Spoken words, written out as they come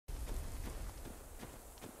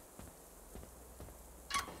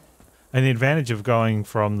And the advantage of going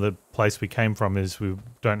from the place we came from is we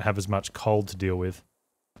don't have as much cold to deal with.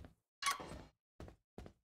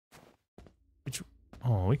 Which,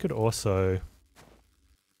 oh, we could also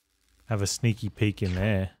have a sneaky peek in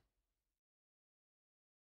there.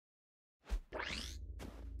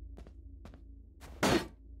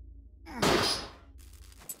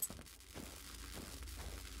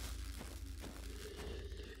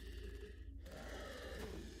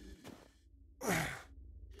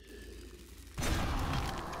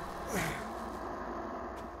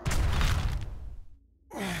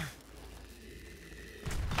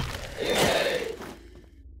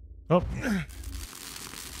 Oh.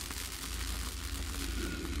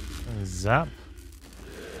 Zap.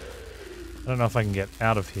 I don't know if I can get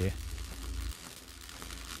out of here.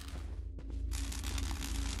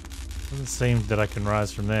 Doesn't seem that I can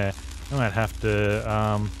rise from there. I might have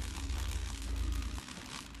to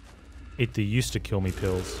eat the used to kill me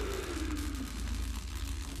pills.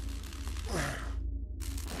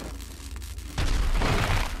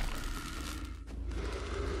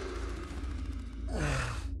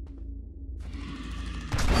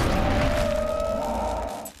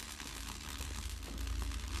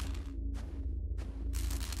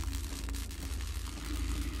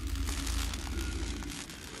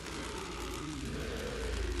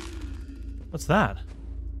 What's that? Are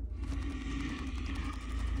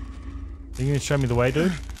you going to show me the way,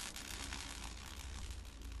 dude?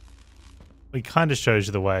 He kind of shows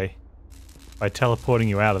you the way by teleporting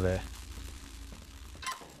you out of there.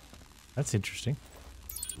 That's interesting.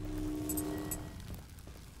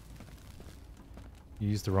 You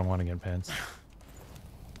used the wrong one again, Panz.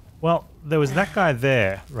 Well, there was that guy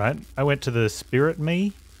there, right? I went to the spirit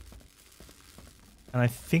me, and I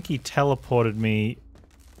think he teleported me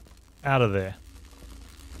out of there.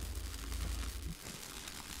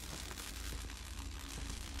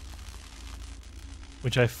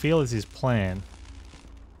 Which I feel is his plan.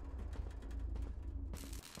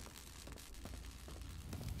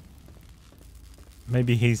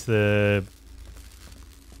 Maybe he's the...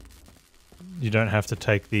 You don't have to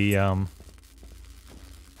take the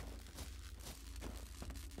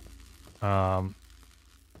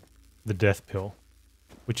death pill.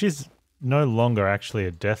 Which is no longer actually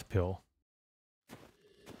a death pill.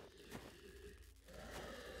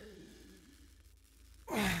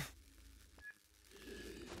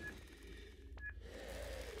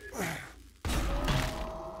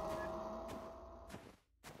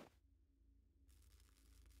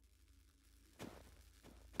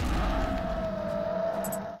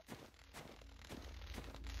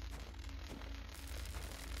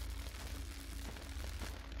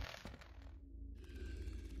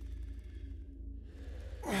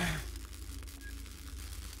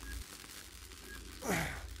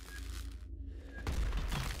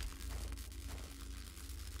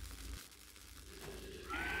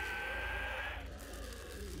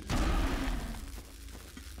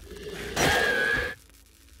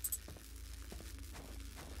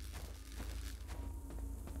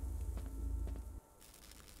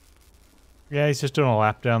 Yeah, he's just doing a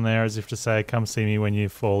lap down there as if to say, come see me when you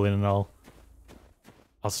fall in and I'll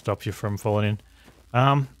stop you from falling in.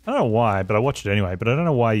 I don't know why, but I watched it anyway, but I don't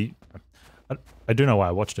know why... I do know why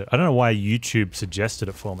I watched it. I don't know why YouTube suggested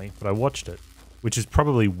it for me, but I watched it. Which is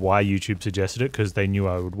probably why YouTube suggested it, because they knew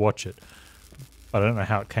I would watch it. But I don't know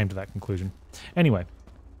how it came to that conclusion. Anyway,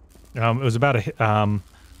 it was about a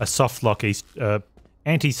softlock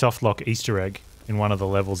anti-softlock Easter egg in one of the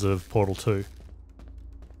levels of Portal 2.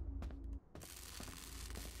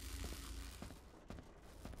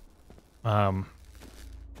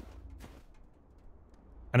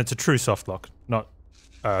 And it's a true softlock, not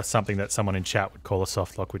something that someone in chat would call a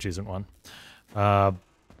softlock, which isn't one. And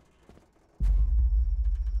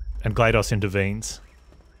GLaDOS intervenes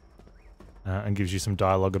and gives you some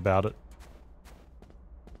dialogue about it.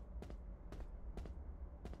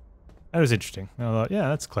 That was interesting. I thought, yeah,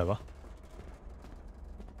 that's clever.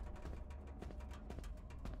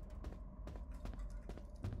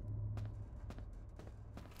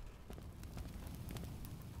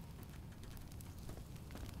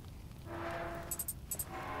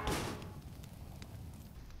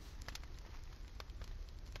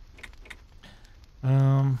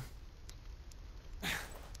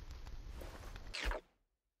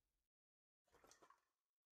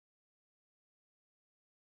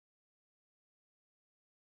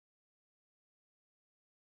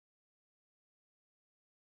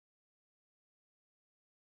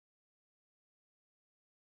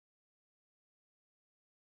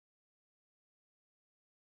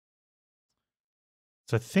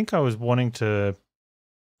 So I think I was wanting to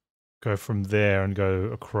go from there and go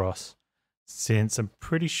across. since I'm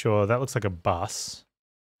pretty sure that looks like a bus.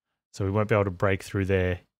 So we won't be able to break through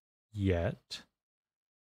there yet.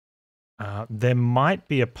 There might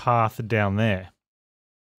be a path down there.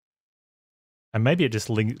 And maybe it just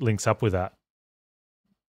links up with that.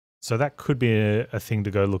 So that could be a thing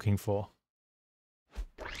to go looking for.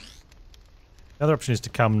 The other option is to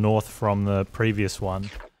come north from the previous one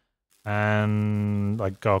and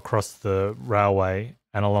like go across the railway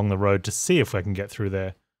and along the road to see if I can get through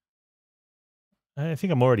there. I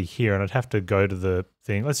think I'm already here and I'd have to go to the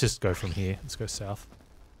thing. Let's just go from here. Let's go south.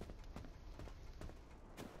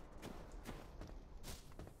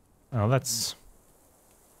 Oh, that's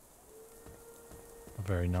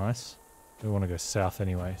very nice. We want to go south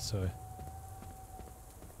anyway, so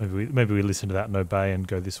maybe we listen to that and obey and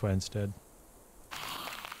go this way instead.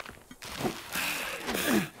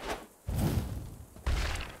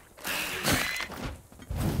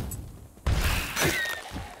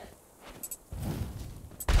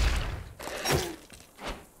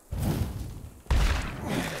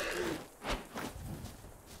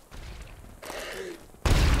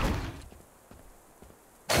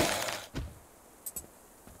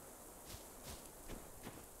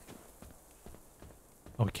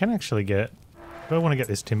 Oh, we can actually get... Do I want to get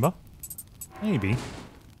this timber? Maybe.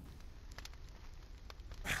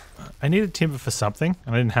 I needed timber for something,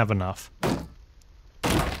 and I didn't have enough. I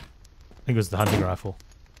think it was the hunting rifle.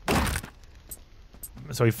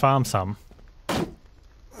 So we farmed some. And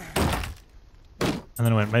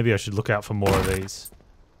then I went, maybe I should look out for more of these.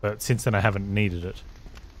 But since then I haven't needed it.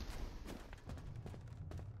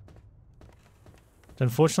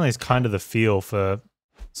 Unfortunately, it's kind of the feel for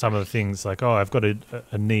some of the things, like, oh, I've got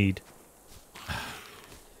a need. I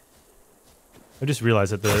just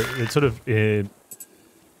realized that it sort of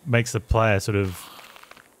makes the player sort of,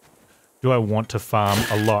 do I want to farm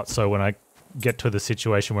a lot so when I get to the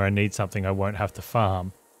situation where I need something, I won't have to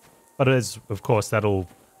farm. But as, of course, that'll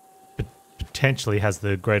potentially has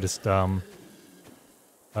the greatest time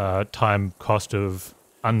cost of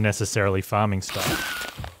unnecessarily farming stuff.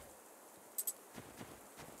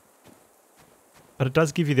 But it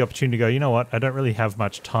does give you the opportunity to go, you know what, I don't really have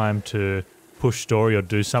much time to push story or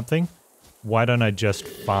do something. Why don't I just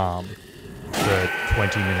farm for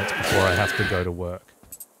 20 minutes before I have to go to work?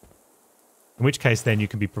 In which case then you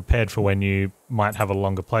can be prepared for when you might have a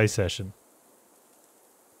longer play session.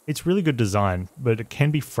 It's really good design, but it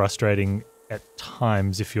can be frustrating at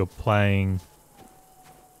times if you're playing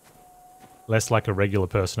less like a regular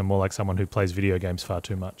person and more like someone who plays video games far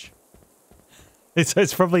too much.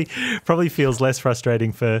 It's probably feels less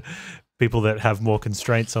frustrating for people that have more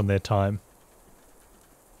constraints on their time.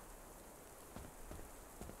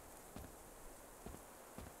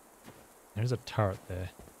 There's a turret there.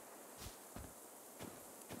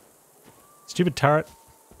 Stupid turret.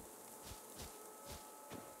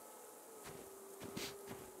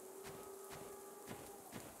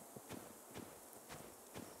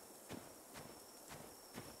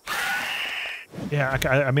 Yeah,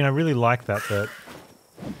 I mean, I really like that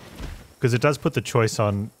because it does put the choice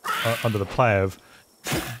onto the player of,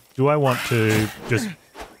 do I want to just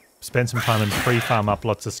spend some time and pre-farm up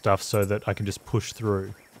lots of stuff so that I can just push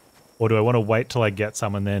through? Or do I want to wait till I get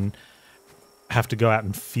some and then have to go out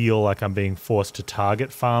and feel like I'm being forced to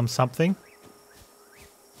target farm something?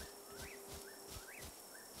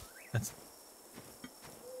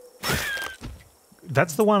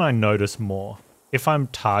 That's the one I notice more. If I'm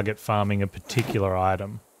target farming a particular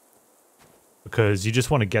item, because you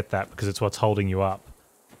just want to get that because it's what's holding you up.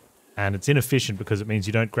 And it's inefficient because it means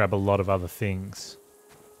you don't grab a lot of other things.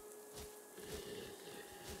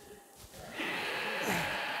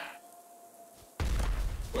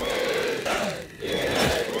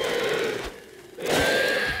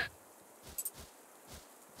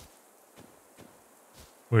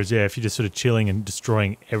 Whereas, yeah, if you're just sort of chilling and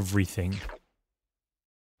destroying everything,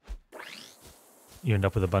 you end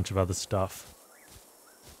up with a bunch of other stuff.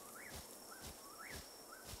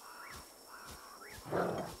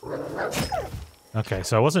 Okay,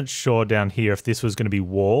 so I wasn't sure down here if this was going to be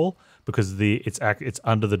wall because it's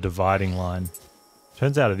under the dividing line.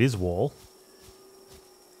 Turns out it is wall.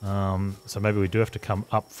 So maybe we do have to come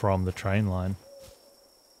up from the train line.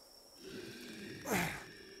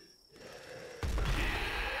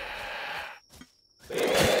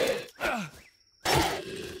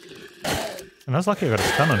 And I was lucky I got a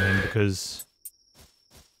stun on him because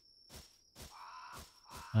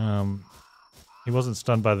he wasn't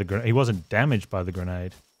stunned by the grenade. He wasn't damaged by the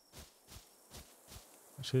grenade.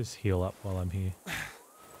 I should just heal up while I'm here.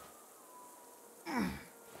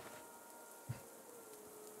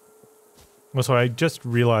 Also, I just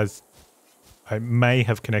realized I may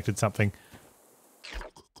have connected something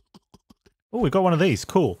Oh, we got one of these.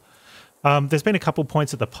 Cool. There's been a couple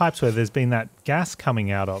points at the pipes where there's been that gas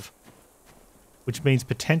coming out of, which means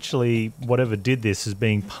potentially whatever did this is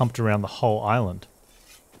being pumped around the whole island.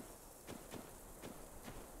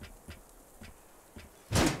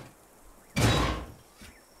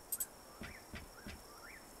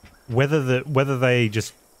 Whether they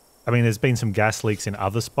just, I mean, there's been some gas leaks in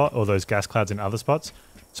other spots, or those gas clouds in other spots,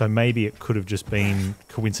 so maybe it could have just been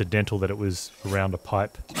coincidental that it was around a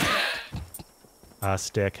pipe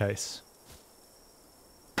staircase.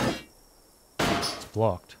 It's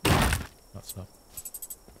blocked. No, it's not.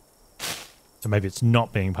 So maybe it's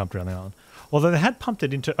not being pumped around the island. Although they had pumped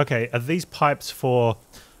it into... Okay, are these pipes for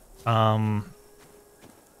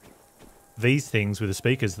these things with the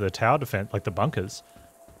speakers, the tower defense, like the bunkers?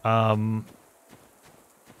 Right.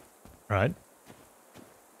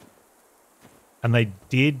 And they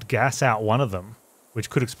did gas out one of them, which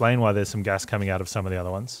could explain why there's some gas coming out of some of the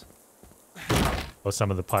other ones. Or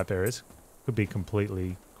some of the pipe areas. Could be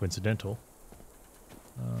completely coincidental.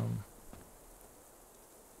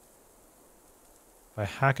 If I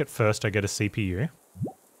hack it first, I get a CPU.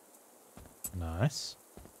 Nice.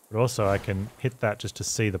 But also I can hit that just to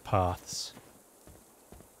see the paths.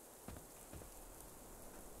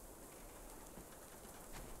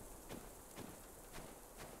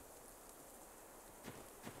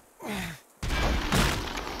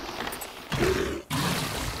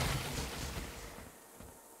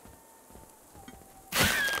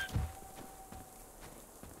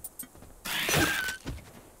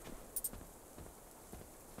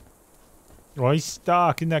 Oh, he's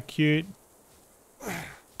stuck. Isn't that cute?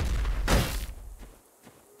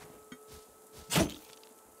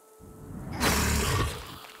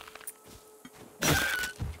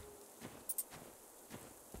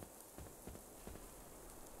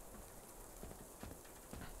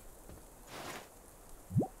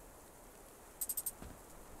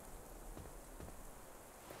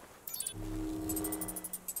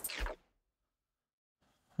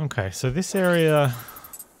 Okay, so this area...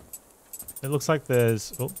 It looks like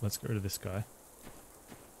there's... Oh, let's get rid of this guy.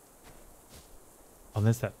 Oh,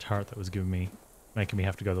 there's that turret that was making me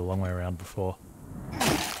have to go the long way around before.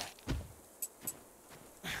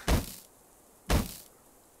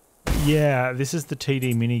 Yeah, this is the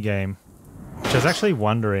TD minigame. Which I was actually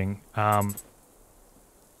wondering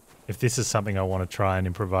if this is something I want to try and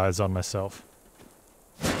improvise on myself.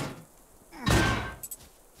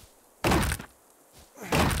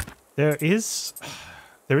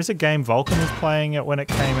 There is a game Vulcan was playing it when it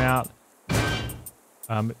came out.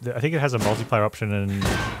 I think it has a multiplayer option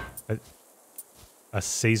and a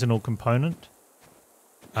seasonal component.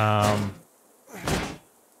 It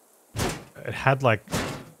had like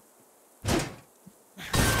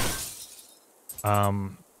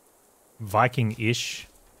Viking-ish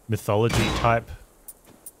mythology type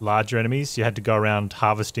larger enemies. You had to go around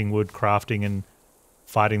harvesting wood, crafting, and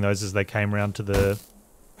fighting those as they came around to the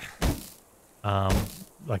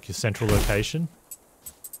like your central location.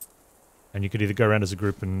 And you could either go around as a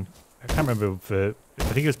group and... I can't remember I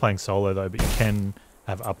think he was playing solo though, but you can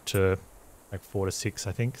have up to like 4 to 6,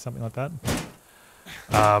 I think, something like that.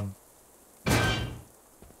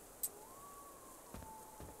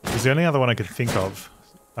 It was the only other one I could think of,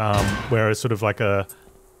 where it's sort of like a...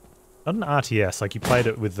 Not an RTS, like you played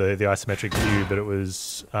it with the isometric view, but it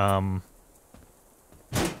was...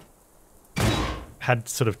 had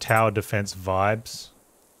sort of tower defense vibes,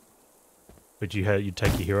 but you'd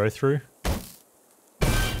take your hero through.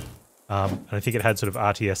 And I think it had sort of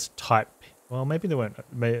RTS type. Well, maybe they weren't.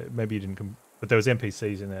 Maybe you didn't. But there was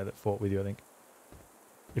NPCs in there that fought with you, I think,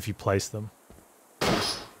 if you placed them.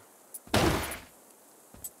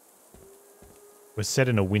 We're set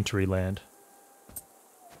in a wintry land.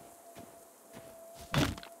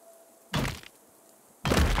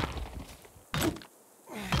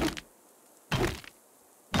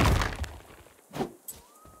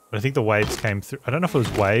 But I think the waves came through. I don't know if it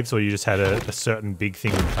was waves or you just had a certain big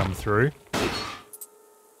thing would come through.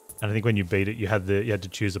 And I think when you beat it, you had to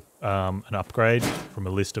choose an upgrade from a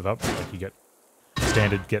list of upgrades. Like you get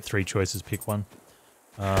standard, get 3 choices, pick one.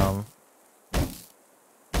 I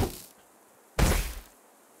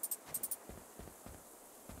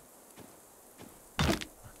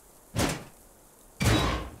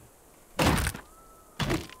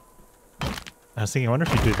was thinking, I wonder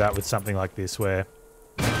if you do that with something like this, where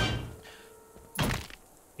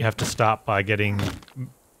you have to start by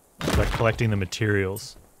collecting the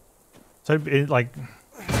materials. So,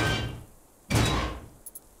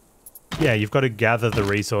 yeah, you've got to gather the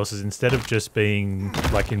resources instead of just being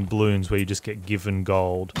like in balloons where you just get given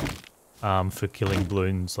gold. for killing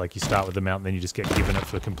balloons. Like you start with the mountain, then you just get given it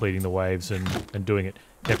for completing the waves and doing it.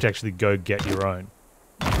 You have to actually go get your own.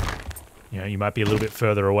 You know, you might be a little bit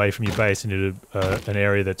further away from your base into an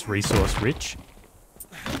area that's resource rich.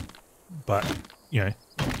 But, you know,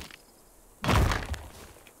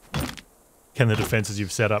 can the defenses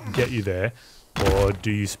you've set up get you there? Or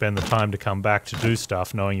do you spend the time to come back to do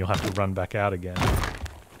stuff knowing you'll have to run back out again?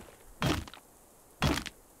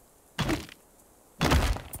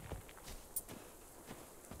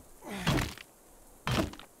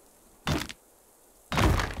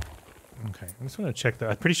 Okay, I just want to check that.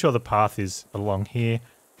 I'm pretty sure the path is along here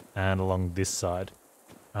and along this side.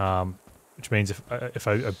 Which means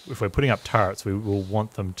if we're putting up turrets, we will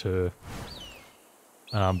want them to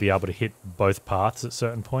be able to hit both paths at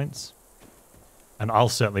certain points. And I'll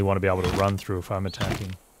certainly want to be able to run through if I'm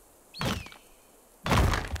attacking.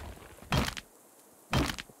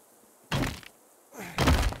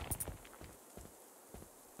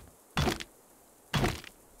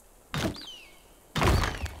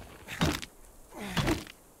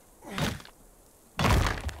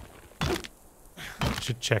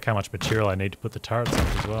 Should check how much material I need to put the turrets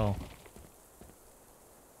up as well.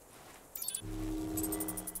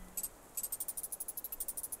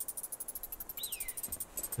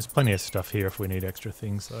 There's plenty of stuff here if we need extra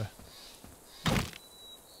things though.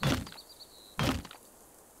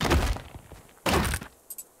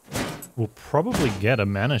 We'll probably get a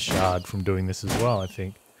mana shard from doing this as well, I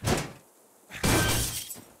think.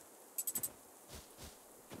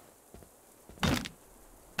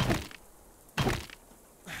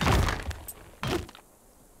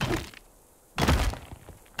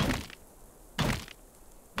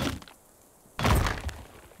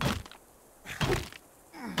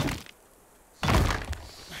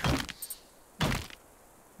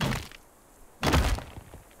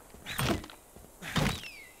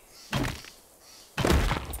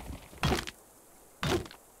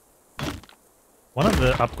 One of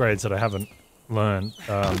the upgrades that I haven't learned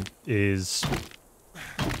is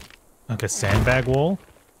like a sandbag wall.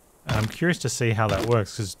 And I'm curious to see how that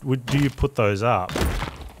works, because do you put those up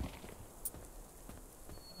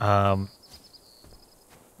to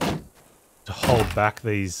hold back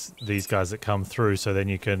these guys that come through, so then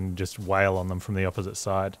you can just wail on them from the opposite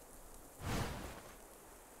side?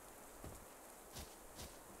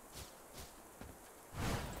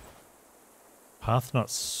 Path not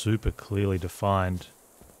super clearly defined.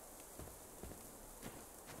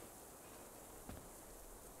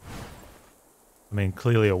 I mean,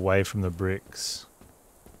 clearly away from the bricks.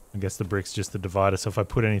 I guess the brick's just the divider, so if I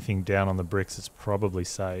put anything down on the bricks, it's probably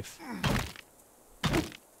safe.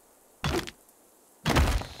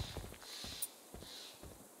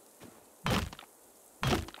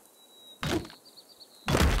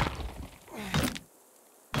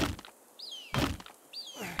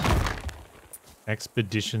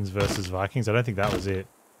 Expeditions versus Vikings? I don't think that was it.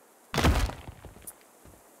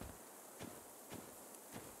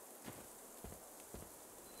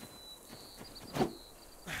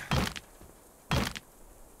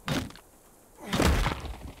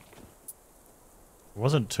 It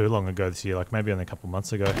wasn't too long ago this year, like maybe only a couple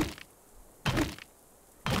months ago.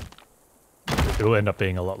 It'll end up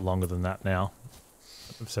being a lot longer than that now.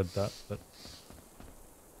 I've said that, but...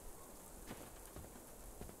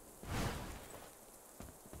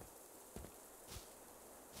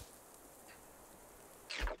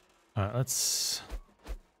 Alright, let's...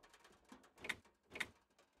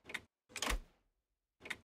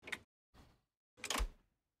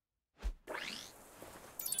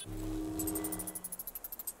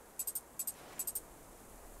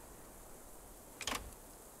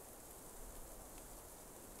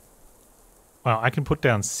 Well, I can put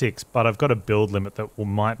down 6, but I've got a build limit that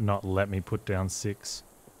might not let me put down 6.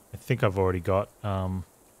 I think I've already got... I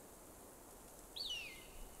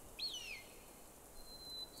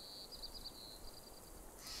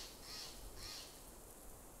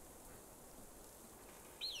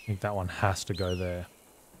think that one has to go there.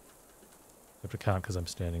 Except I can't because I'm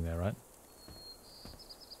standing there, right?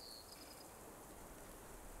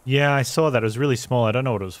 Yeah, I saw that. It was really small. I don't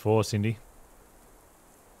know what it was for, Cindy.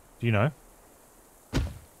 Do you know?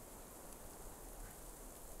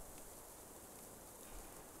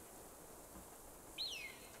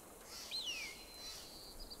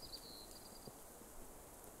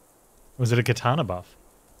 Was it a katana buff?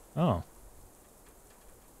 Oh.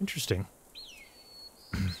 Interesting.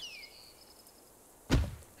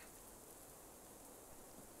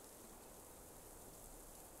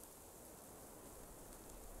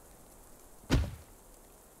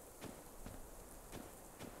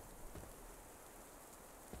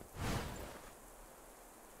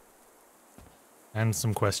 And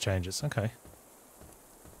some quest changes. Okay.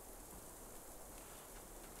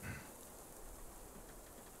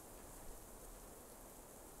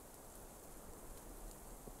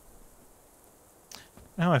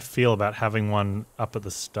 How I feel about having one up at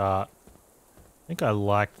the start. I think I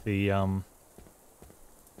like the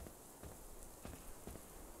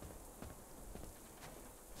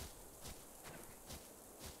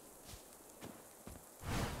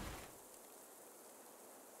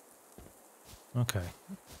okay.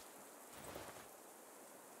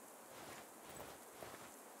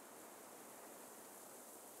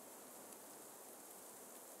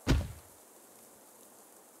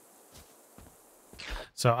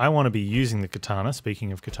 So I want to be using the katana,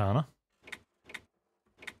 speaking of katana.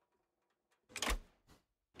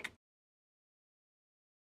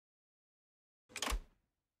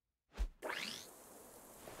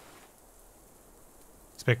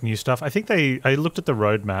 Expect new stuff. I think I looked at the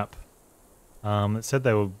roadmap. It said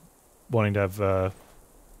they were wanting to have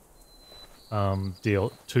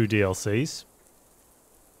two DLCs.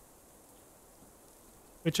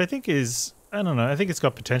 Which I think is, I don't know, I think it's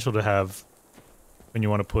got potential to have when you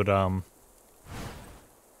want to put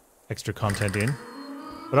extra content in.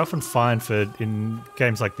 But I often find in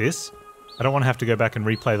games like this, I don't want to have to go back and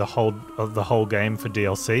replay the whole game for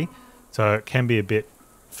DLC. So it can be a bit,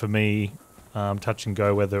 for me, touch and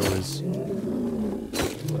go whether it was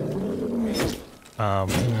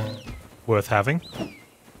worth having.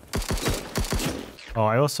 Oh,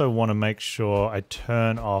 I also want to make sure I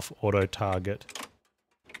turn off auto target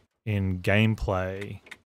in gameplay.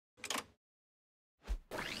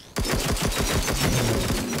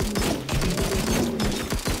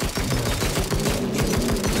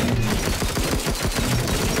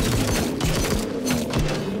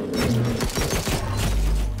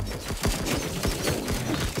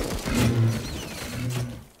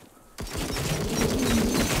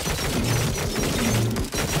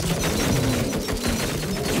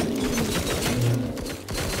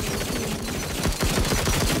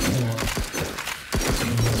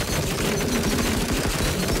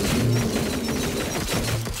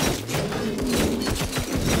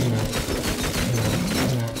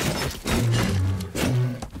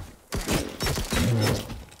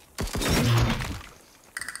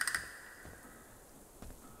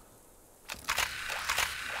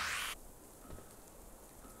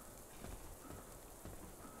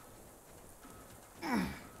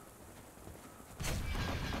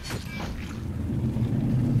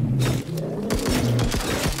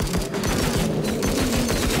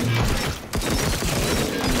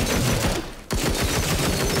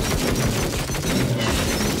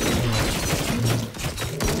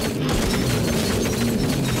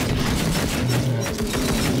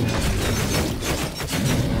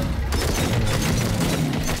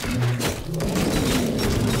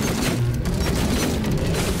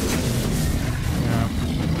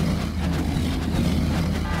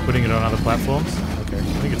 Putting it on other platforms? Okay,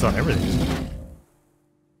 I think it's on everything.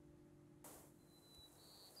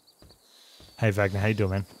 Hey Wagner, how you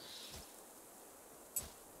doing, man?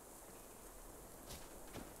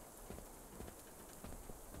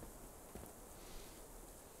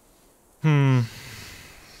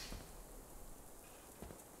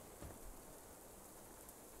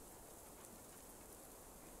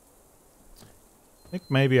 I think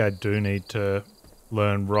maybe I do need to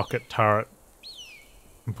learn rocket turret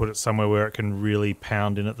and put it somewhere where it can really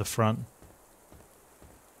pound in at the front.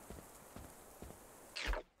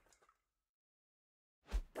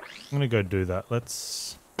 I'm gonna go do that.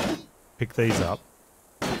 Let's pick these up.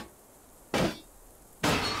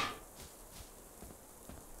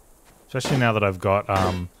 Especially now that I've got,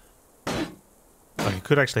 like I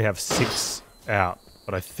could actually have 6 out,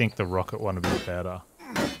 but I think the rocket one would be better.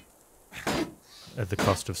 At the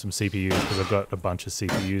cost of some CPUs, because I've got a bunch of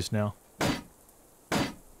CPUs now.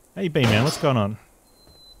 How you been, man? What's going on?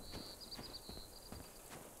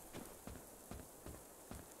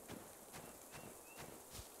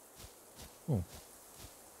 Ooh.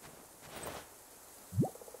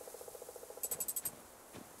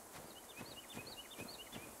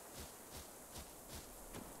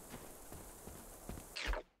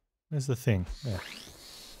 There's the thing. Yeah.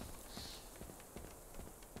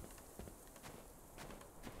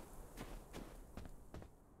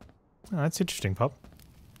 Oh, that's interesting, Pop.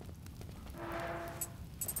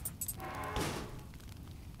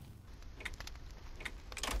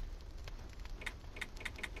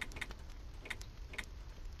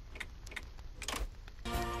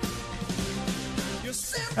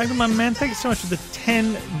 My man, thank you so much for the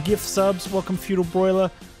 10 gift subs. Welcome, Feudal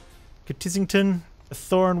Broiler, Katisington,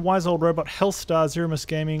 Thorin, Wise Old Robot, Hellstar, Zeromus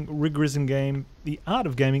Gaming, Rigrism Game, The Art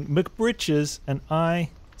of Gaming, McBritches, and I,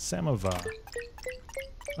 Samovar.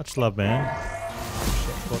 Much love, man.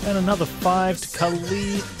 And another 5 to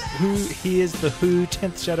Khalid, who hears the Who,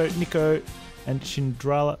 10th Shadow, Nico, and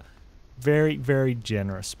Chindrala. Very, very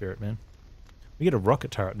generous spirit, man. We get a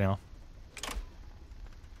rocket turret now.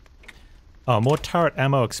 Oh, more turret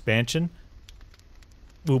ammo expansion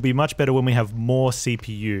will be much better when we have more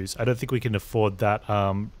CPUs. I don't think we can afford that.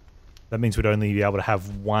 That means we'd only be able to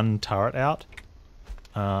have one turret out.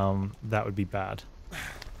 That would be bad.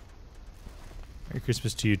 Merry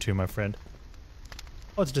Christmas to you too, my friend.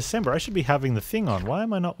 Oh, it's December. I should be having the thing on. Why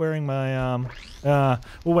am I not wearing my...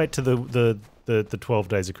 we'll wait to the 12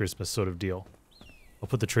 days of Christmas sort of deal. I'll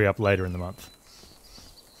put the tree up later in the month.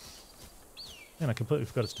 Man, I completely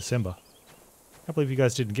forgot it's December. I can't believe you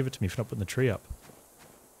guys didn't give it to me for not putting the tree up.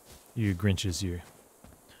 You Grinches, you.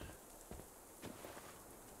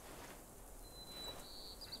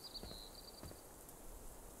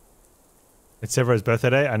 It's Severo's birthday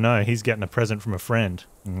day? I know, he's getting a present from a friend.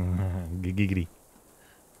 Giggity.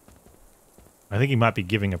 I think he might be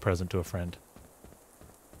giving a present to a friend.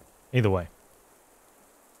 Either way.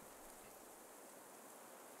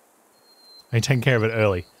 I'm taking care of it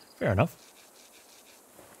early. Fair enough.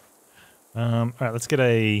 Alright, let's get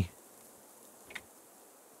a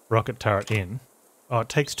rocket turret in. Oh, it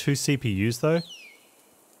takes 2 CPUs though.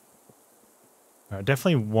 I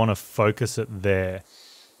definitely want to focus it there.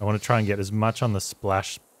 I want to try and get as much on the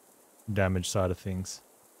splash damage side of things.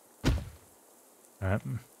 Alright.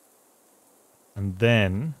 And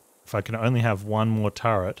then, if I can only have one more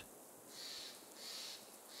turret...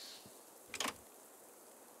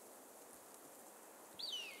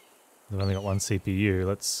 I've only got one CPU.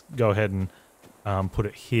 Let's go ahead and put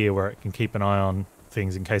it here where it can keep an eye on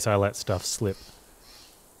things in case I let stuff slip.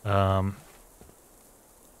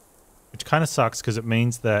 Which kind of sucks because it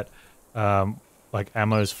means that like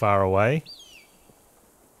ammo's far away.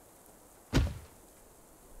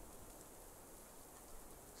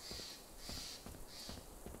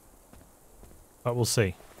 But we'll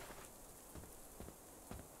see.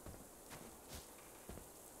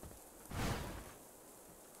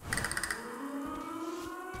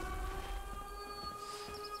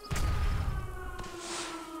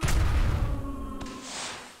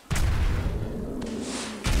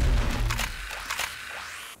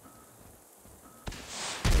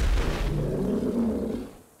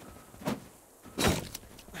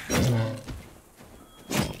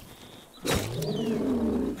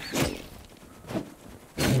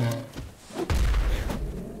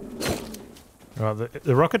 Well,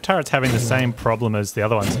 the rocket turret's having the same problem as the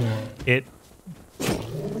other ones. It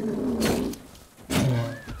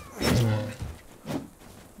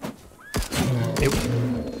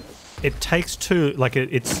takes 2, like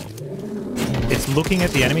it's looking at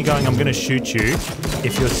the enemy going, I'm going to shoot you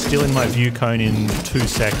if you're still in my view cone in 2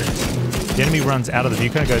 seconds. The enemy runs out of the view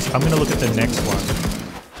cone and goes, I'm going to look at the next one.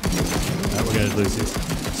 We're going to lose this.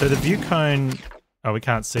 So the view cone, oh, we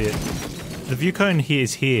can't see it. The view cone here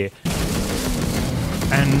is here.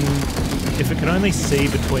 And if it can only see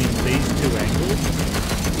between these 2 angles,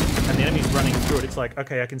 and the enemy's running through it, it's like,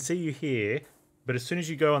 okay, I can see you here, but as soon as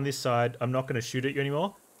you go on this side, I'm not going to shoot at you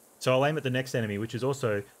anymore. So I'll aim at the next enemy, which is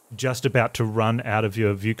also just about to run out of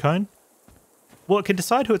your view cone. Well, it can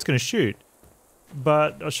decide who it's going to shoot,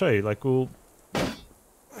 but I'll show you, like, we'll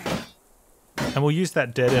use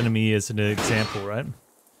that dead enemy as an example, right?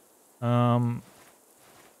 And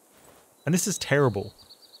this is terrible.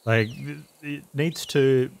 Like, it needs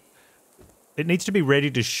to be ready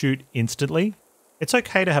to shoot instantly. It's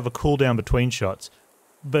okay to have a cooldown between shots,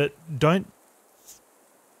 but don't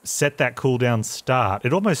set that cooldown start.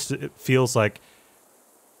 It almost feels like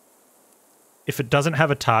if it doesn't have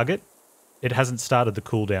a target, it hasn't started the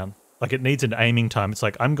cooldown. Like, it needs an aiming time. It's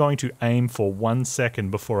like, I'm going to aim for 1 second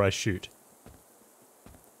before I shoot.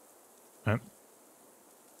 Right?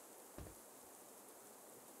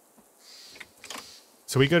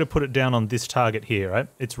 So we go to put it down on this target here, right?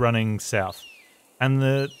 It's running south. And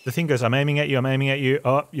the thing goes, I'm aiming at you, I'm aiming at you.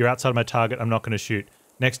 Oh, you're outside my target, I'm not going to shoot.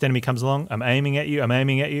 Next enemy comes along, I'm aiming at you, I'm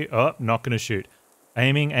aiming at you. Oh, not going to shoot.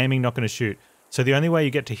 Aiming, not going to shoot. So the only way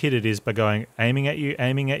you get to hit it is by going, aiming at you,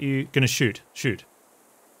 going to shoot.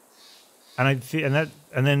 And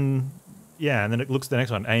then it looks at the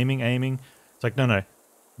next one, aiming. It's like, no.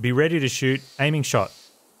 Be ready to shoot, aiming shot.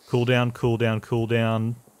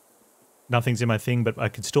 Cooldown. Nothing's in my thing, but I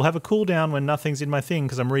can still have a cooldown when nothing's in my thing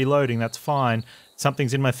because I'm reloading. That's fine.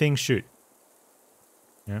 Something's in my thing. Shoot.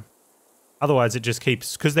 Yeah. Otherwise, it just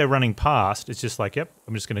keeps, because they're running past. It's just like, yep.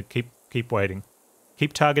 I'm just going to keep waiting.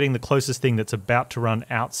 Keep targeting the closest thing that's about to run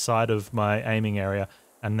outside of my aiming area,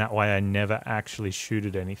 and that way I never actually shoot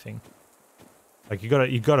at anything. Like,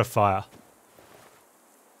 you gotta fire.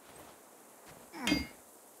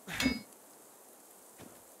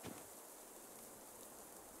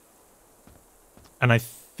 And I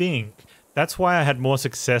think that's why I had more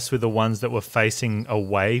success with the ones that were facing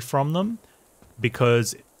away from them,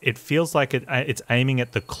 because it feels like it's aiming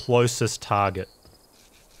at the closest target.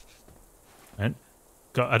 Right?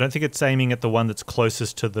 I don't think it's aiming at the one that's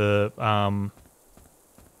closest to the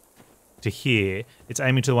to here. It's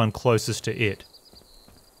aiming to the one closest to it.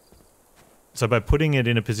 So by putting it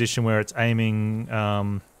in a position where it's aiming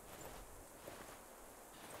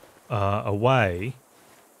away,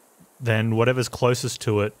 then whatever's closest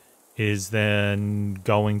to it is then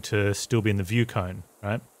going to still be in the view cone,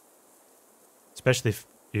 right? Especially if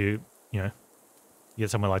you get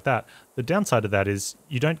somewhere like that. The downside of that is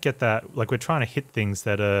you don't get that, like, we're trying to hit things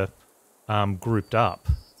that are grouped up.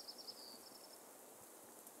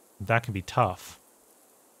 That can be tough.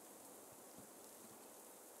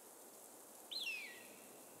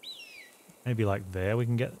 Maybe like there we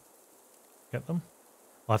can get them.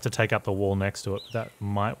 I'll have to take up the wall next to it, but that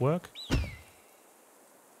might work.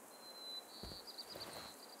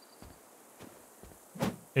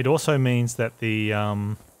 It also means that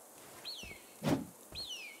the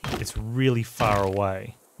it's really far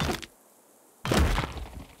away.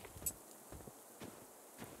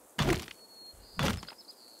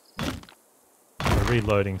 The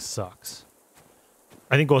reloading sucks.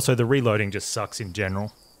 I think also the reloading just sucks in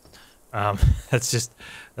general. That's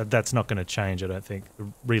not going to change, I don't think.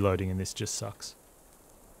 The reloading in this just sucks.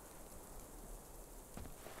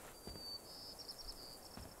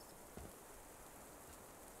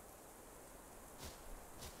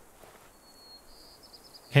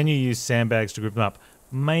 Can you use sandbags to group them up?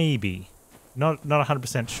 Maybe. Not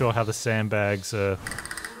 100% sure how the sandbags are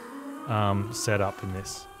set up in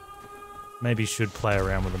this. Maybe should play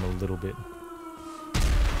around with them a little bit.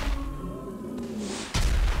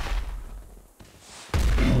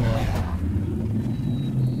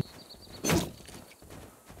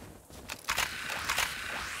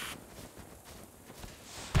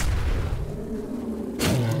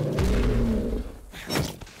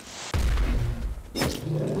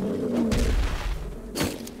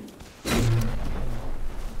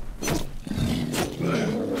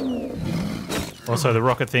 Also, the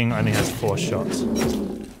rocket thing only has 4 shots.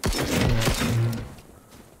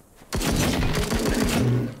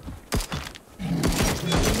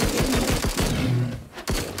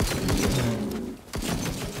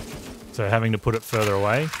 So having to put it further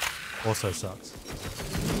away also sucks.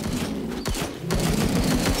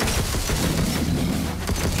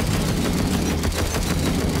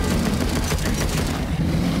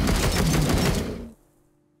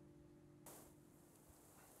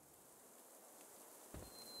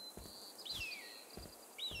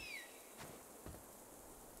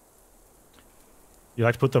 You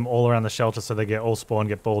like to put them all around the shelter so they get all spawn,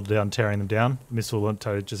 get balled down, tearing them down. Missile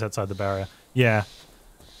launcher just outside the barrier. Yeah.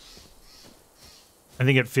 I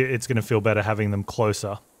think it's going to feel better having them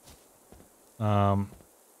closer. And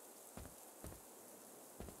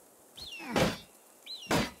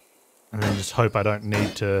then just hope I don't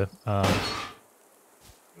need to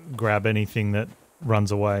grab anything that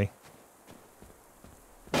runs away.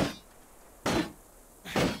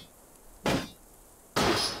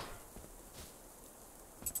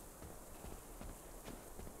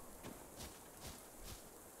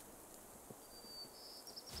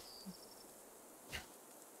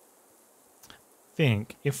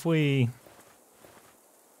 Think if we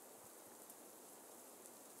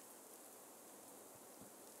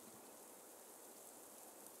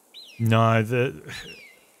if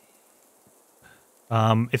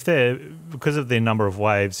they're, because of their number of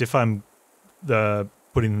waves, if I'm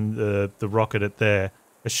putting the rocket at there,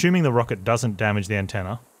 assuming the rocket doesn't damage the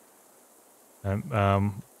antenna, which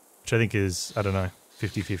I think is, I don't know,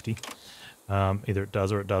 50-50, either it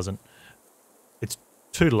does or it doesn't, it's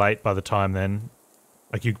too late by the time then.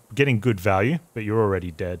 Like, you're getting good value, but you're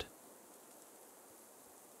already dead.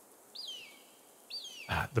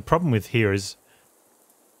 The problem with here is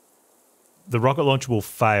the rocket launcher will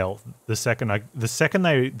fail the second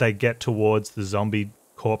they get towards the zombie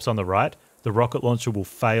corpse on the right. The rocket launcher will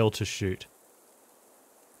fail to shoot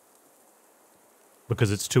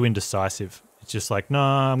because it's too indecisive. It's just like, no,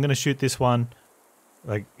 I'm going to shoot this one.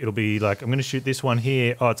 Like, it'll be like, I'm going to shoot this one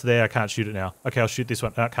here. Oh, it's there. I can't shoot it now. Okay, I'll shoot this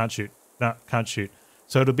one. No, can't shoot. No, can't shoot.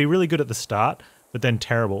 So it'll be really good at the start, but then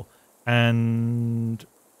terrible. And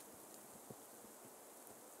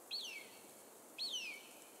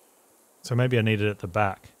So maybe I need it at the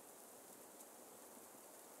back.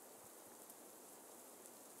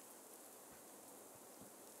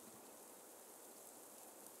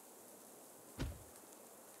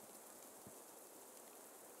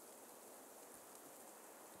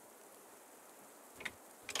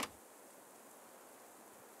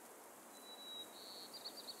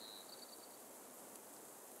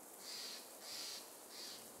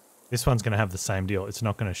 This one's going to have the same deal. It's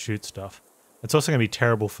not going to shoot stuff. It's also going to be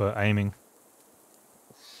terrible for aiming.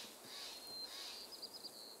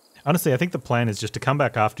 Honestly, I think the plan is just to come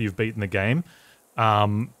back after you've beaten the game,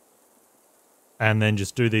 and then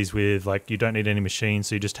just do these with, like, you don't need any machines,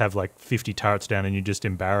 so you just have like 50 turrets down and you just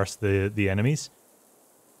embarrass the enemies.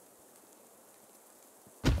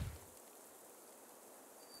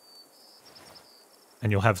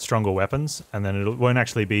 And you'll have stronger weapons, and then it won't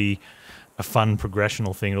actually be a fun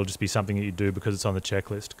progressional thing. It'll just be something that you do because it's on the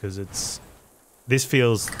checklist, because this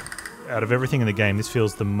feels, out of everything in the game, this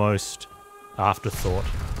feels the most afterthought.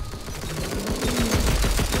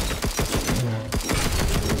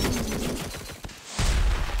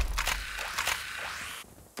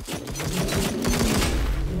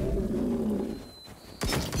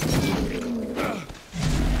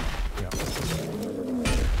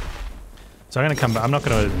 So I'm going to come back. I'm not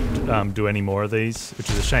going to do any more of these, which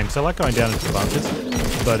is a shame. So I like going down into the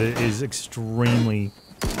bunkers, but it is extremely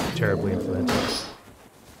terribly implemented.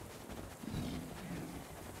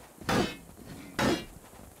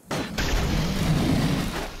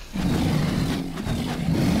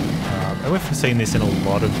 And we've seen this in a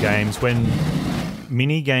lot of games. When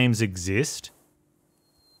mini games exist,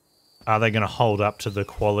 are they going to hold up to the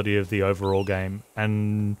quality of the overall game?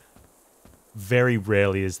 And very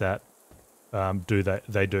rarely is that.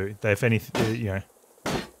 They do. If anything, you know,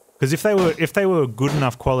 because if they were a good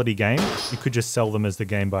enough quality game, you could just sell them as the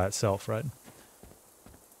game by itself, right?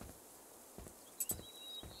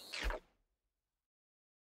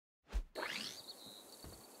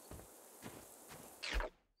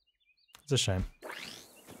 It's a shame.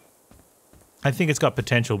 I think it's got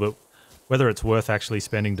potential, but whether it's worth actually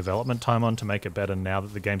spending development time on to make it better now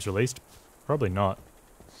that the game's released, probably not.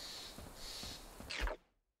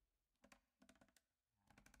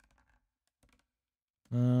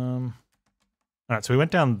 Alright, so we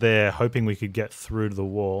went down there hoping we could get through to the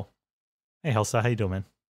wall. Hey Helsa, how you doing,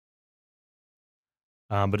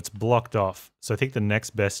 man? But it's blocked off. So I think the next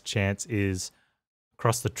best chance is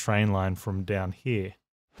across the train line from down here.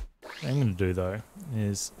 What I'm going to do though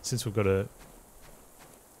is, since we've got a...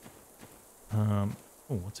 oh,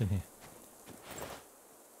 what's in here?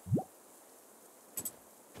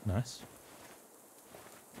 Nice.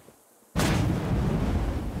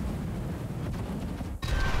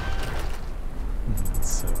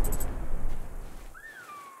 So good.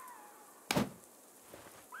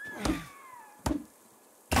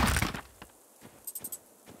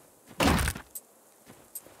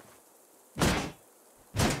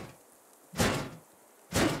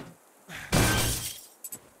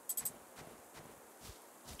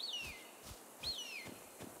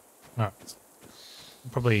 Alright.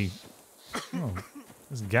 Probably... Oh,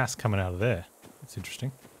 there's gas coming out of there. That's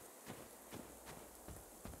interesting.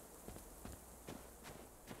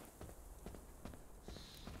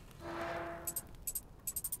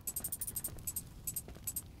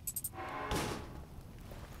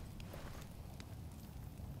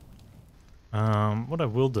 What I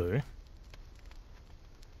will do,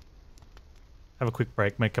 have a quick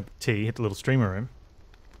break, make a cup of tea, hit the little streamer room,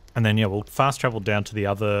 and then yeah, we'll fast travel down to the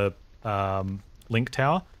other link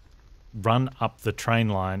tower, run up the train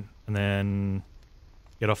line, and then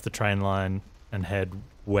get off the train line and head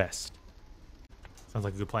west. Sounds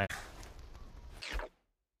like a good plan.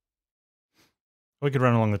 We could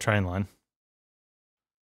run along the train line.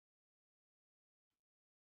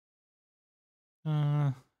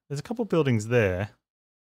 There's a couple buildings there.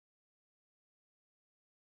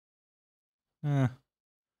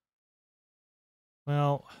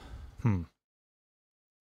 Well,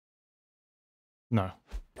 no.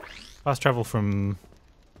 Fast travel from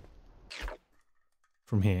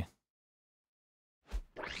here.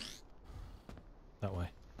 That way.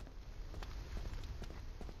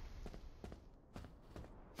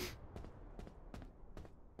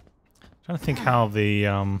 Trying to think how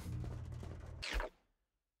the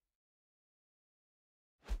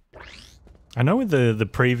I know with the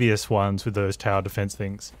previous ones with those tower defense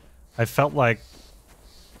things, I felt like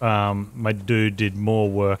my dude did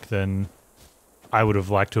more work than I would have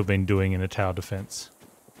liked to have been doing in a tower defense.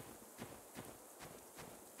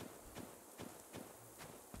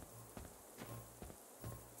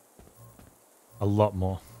 A lot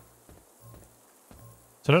more.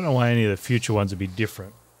 So I don't know why any of the future ones would be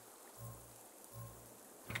different.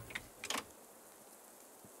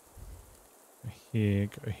 Here,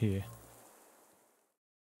 go here.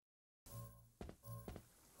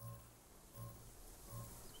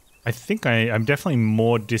 I think I'm definitely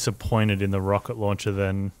more disappointed in the rocket launcher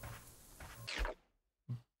than...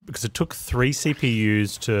 Because it took 3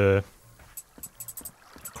 CPUs to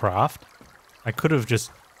craft. I could have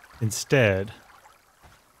just... Instead...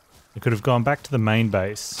 I could have gone back to the main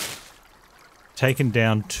base, taken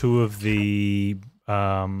down 2 of the...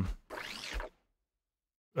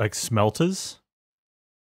 like smelters.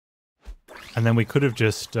 And then we could have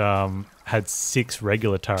just had 6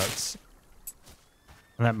 regular turrets.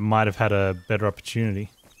 And that might have had a better opportunity.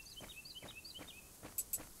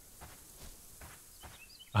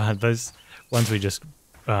 Those ones we just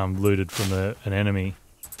looted from an enemy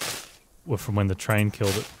were from when the train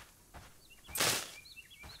killed it.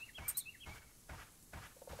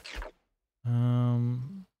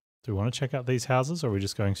 Do we want to check out these houses, or are we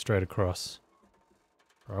just going straight across?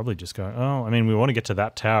 Probably just going... Oh, I mean, we want to get to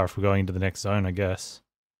that tower if we're going into the next zone, I guess.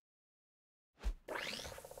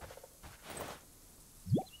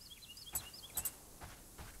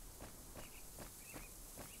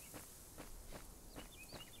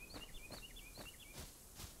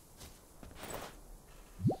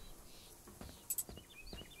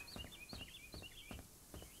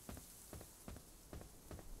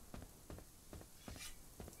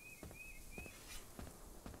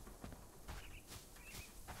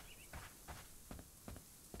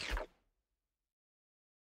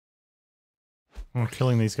 Well,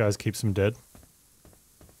 killing these guys keeps them dead.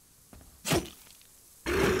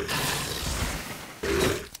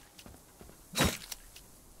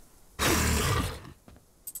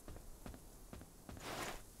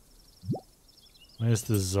 Where's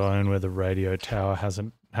the zone where the radio tower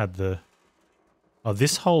hasn't had the... Oh,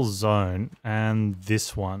 this whole zone and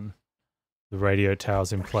this one, the radio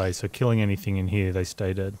tower's in place, so killing anything in here, they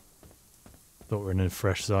stay dead. Thought we're in a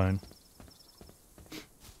fresh zone.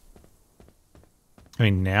 I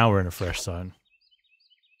mean, now we're in a fresh zone.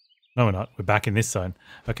 No, we're not. We're back in this zone.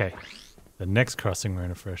 Okay. The next crossing, we're in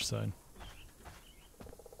a fresh zone.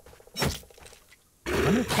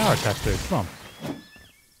 I need power attack, dude. Come on.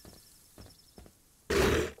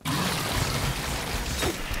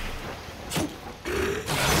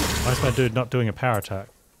 Why is my dude not doing a power attack?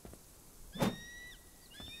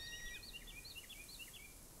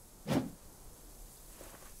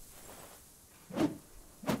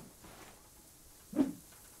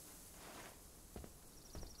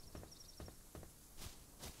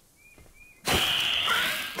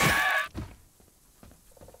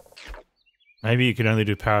 Maybe you could only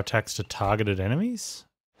do power attacks to targeted enemies?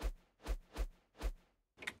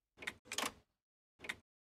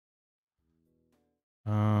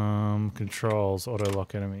 Controls,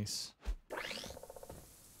 auto-lock enemies.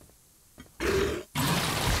 Yep,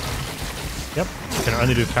 you can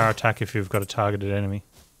only do power attack if you've got a targeted enemy.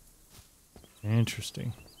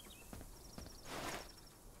 Interesting.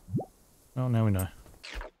 Well, now we know.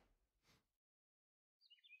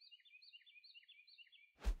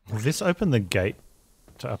 Will this open the gate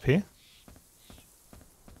to up here?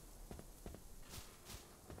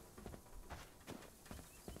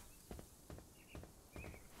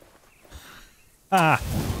 Ah!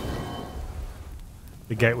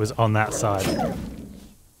 The gate was on that side.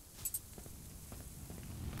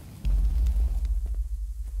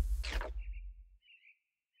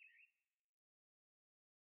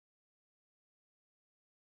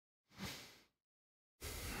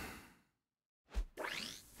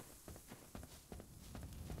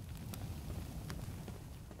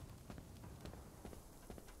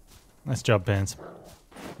 Nice job, Panz.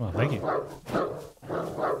 Well, thank you.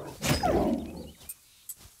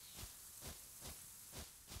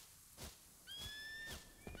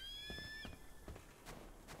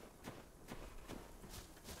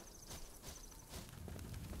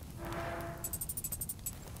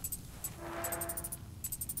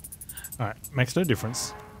 Alright, makes no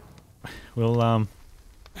difference. We'll,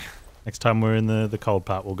 next time we're in the cold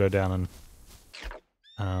part, we'll go down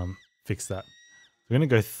and, fix that. We're going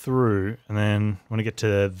to go through, and then want to get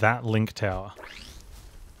to that link tower,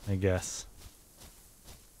 I guess.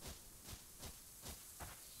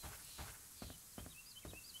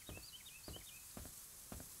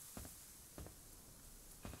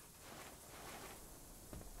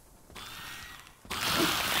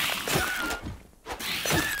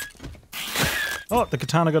 Oh, the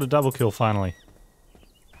katana got a double kill finally.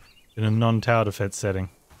 In a non-tower defense setting.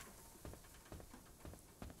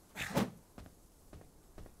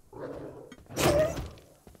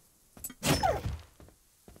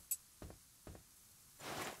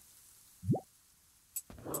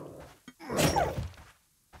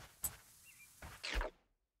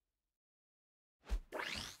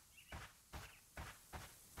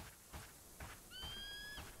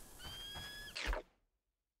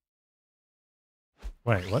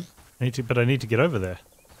 Wait, what? But I need to get over there.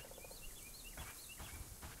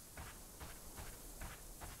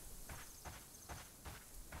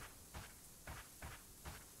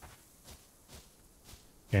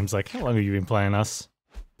 Game's like, how long have you been playing us?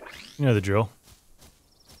 You know the drill.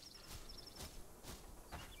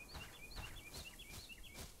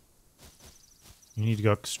 You need to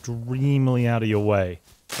go extremely out of your way.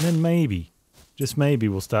 And then maybe, just maybe,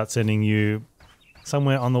 we'll start sending you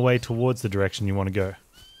somewhere on the way towards the direction you want to go.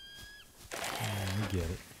 I get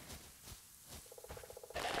it.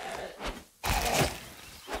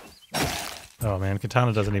 Oh man,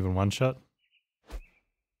 Katana doesn't even one-shot.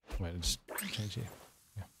 Wait, just change here.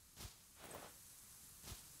 Yeah.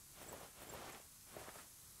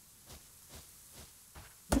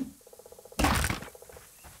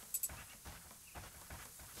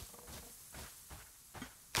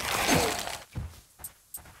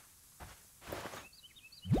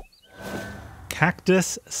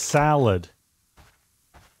 Cactus salad.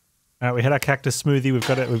 All right, we had our cactus smoothie. We've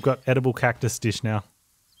got it. We've got edible cactus dish now.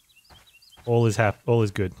 All is all is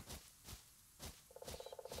good.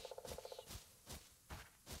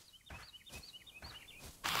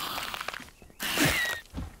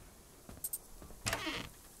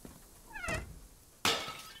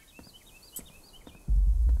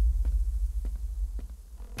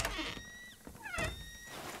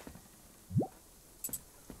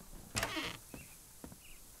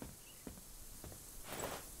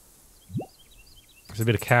 There's a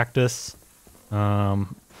bit of cactus,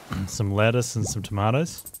 some lettuce and some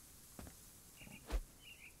tomatoes.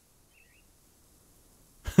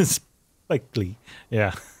 Spikely,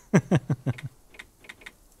 yeah.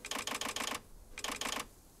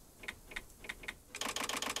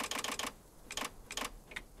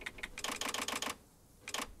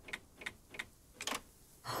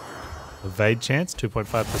 Evade chance,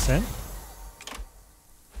 2.5%.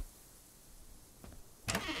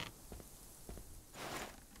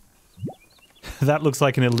 That looks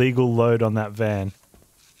like an illegal load on that van.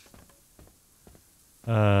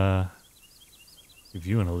 Give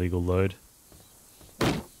you an illegal load.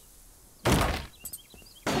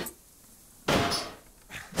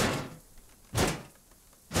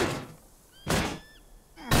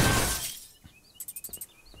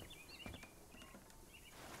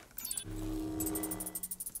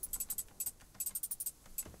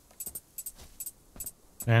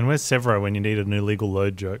 Man, where's Severo when you need an illegal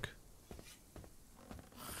load joke?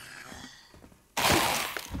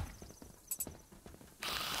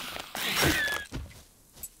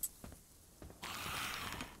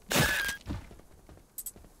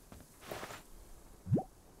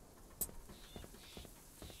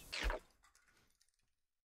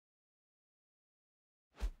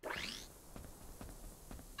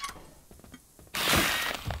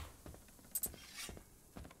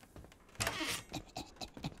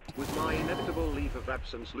 With my inevitable leave of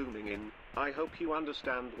absence looming in, I hope you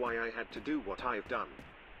understand why I had to do what I've done.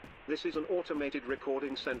 This is an automated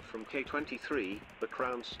recording sent from K23, the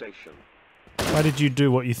Crown Station. Why did you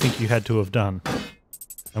do what you think you had to have done?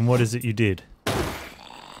 And what is it you did? I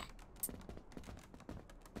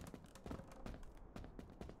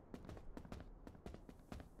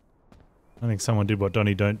think someone did what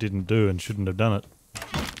Donnie didn't do and shouldn't have done it.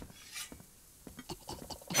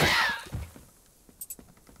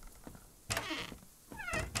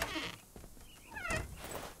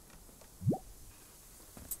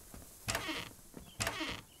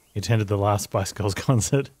 He attended the last Spice Girls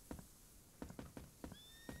concert.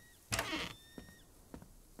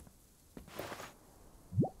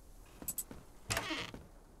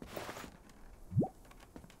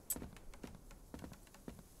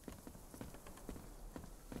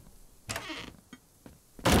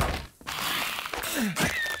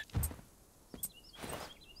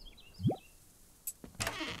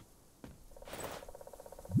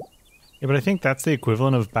 Yeah, but I think that's the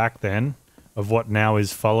equivalent of back then, of what now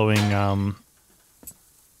is following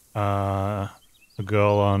a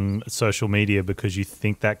girl on social media because you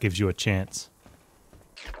think that gives you a chance.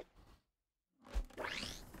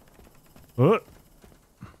 Oh.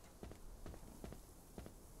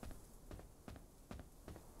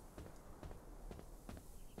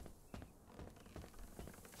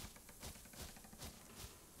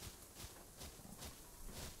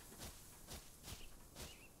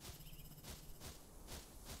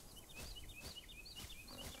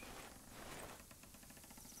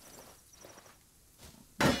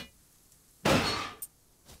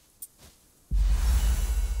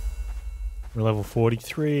 We're level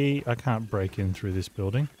 43. I can't break in through this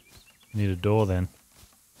building. Need a door then.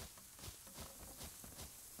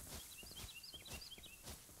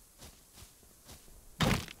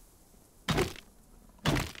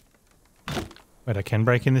 Wait, I can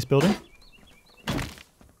break in this building?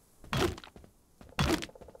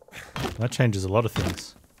 That changes a lot of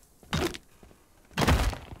things.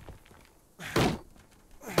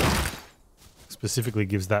 Specifically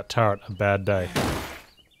gives that turret a bad day.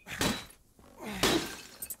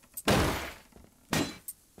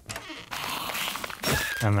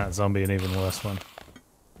 And that zombie an even worse one.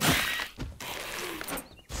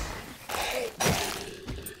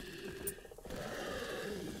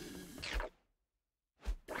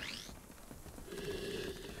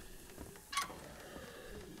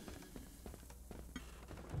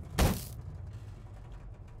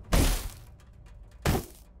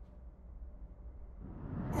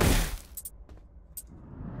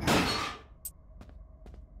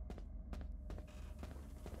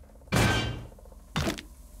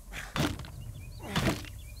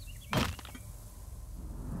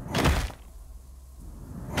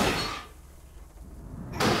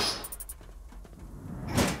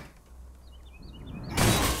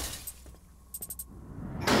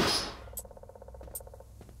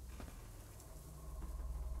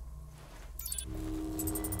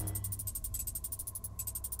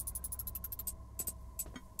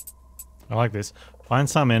 I like this. Find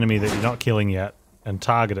some enemy that you're not killing yet and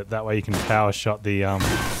target it. That way you can power shot the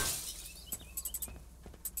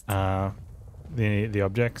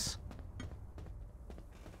objects.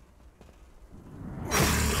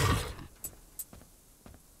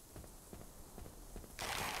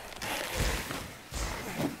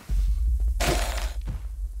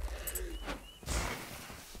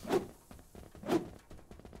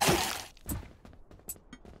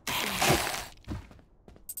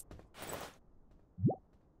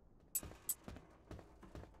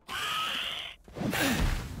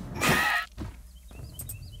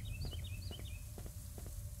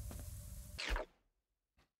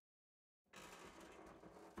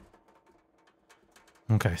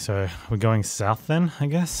 Okay, so we're going south then, I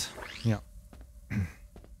guess? Yeah.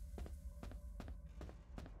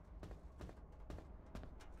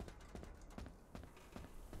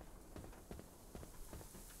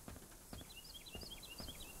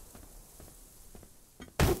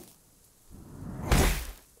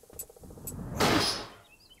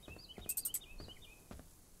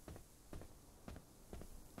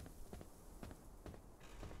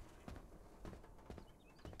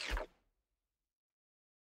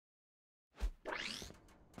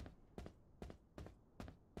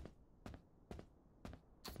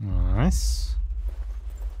 Nice.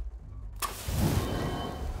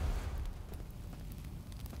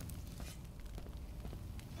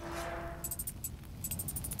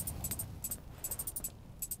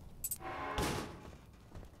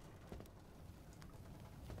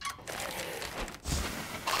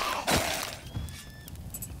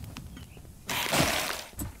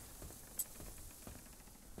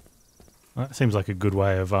 That seems like a good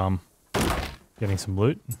way of getting some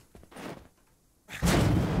loot.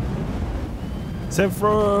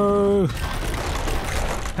 Sevro!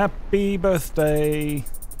 Happy birthday!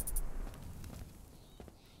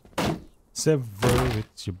 Sevro,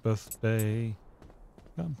 it's your birthday.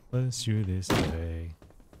 God bless you this day.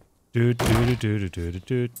 Do do do do do do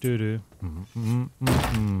do do do.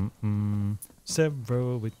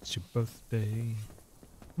 Sevro, it's your birthday.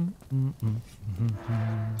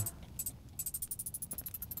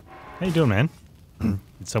 How you doing, man?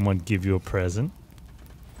 Did someone give you a present?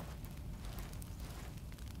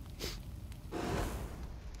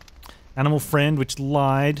 Animal friend, which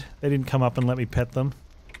lied. They didn't come up and let me pet them.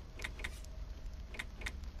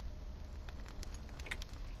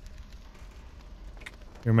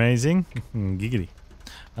 You're amazing. Giggity.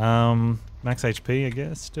 Max HP, I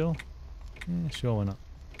guess, still? Yeah, sure, why not?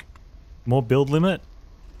 More build limit?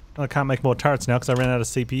 I can't make more turrets now because I ran out of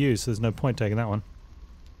CPU, so there's no point taking that one.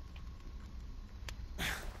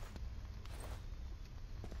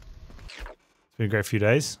 It's been a great few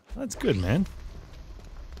days. That's good, man.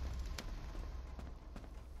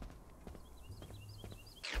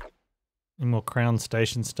 Any more Crown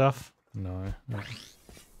Station stuff? No. No.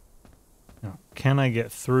 Can I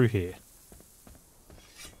get through here?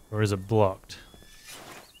 Or is it blocked?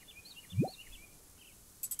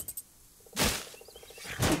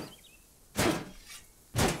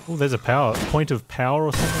 Oh, there's a point of power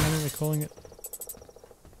or something, I think they're calling it.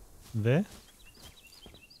 There?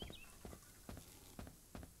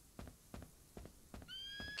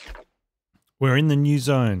 We're in the new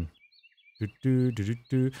zone.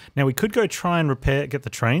 Now we could go try and get the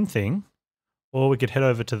train thing, or we could head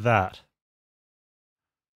over to that.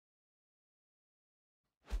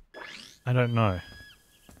 I don't know.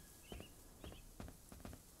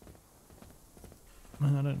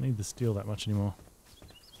 I don't need the steel that much anymore.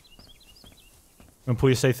 When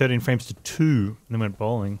Puya say 13 frames to 2, and then went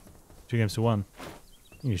bowling. 2 games to 1.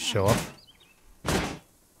 You just show off.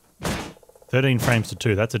 13 frames to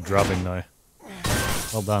 2, that's a drubbing though.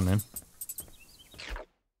 Well done, man.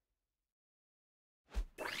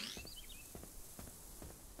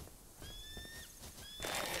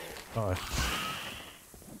 Uh-oh.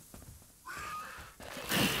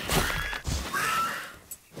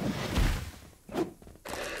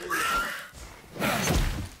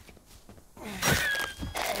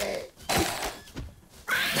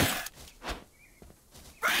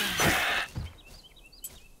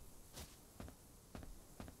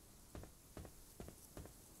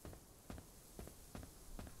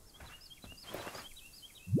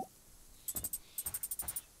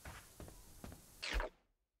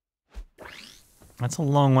 That's a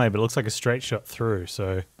long way, but it looks like a straight shot through,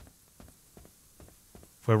 so...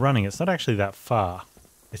 If we're running, it's not actually that far.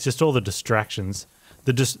 It's just all the distractions.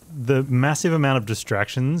 The massive amount of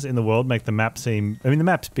distractions in the world make the map seem... I mean, the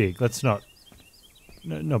map's big. Let's not be,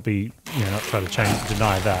 you know, not try to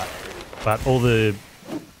deny that. But all the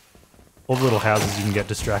little houses you can get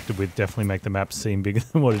distracted with definitely make the map seem bigger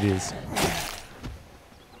than what it is.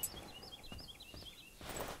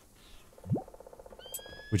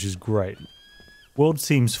 Which is great. World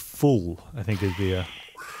seems full, I think is the...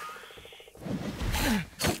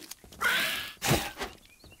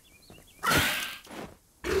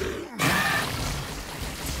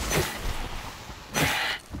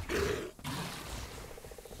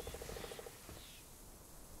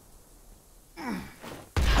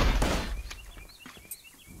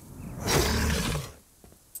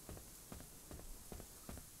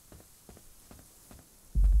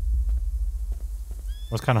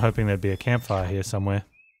 I was kind of hoping there'd be a campfire here somewhere.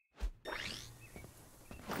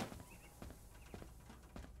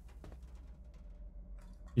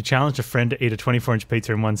 You challenged a friend to eat a 24-inch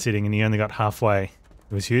pizza in one sitting and he only got halfway.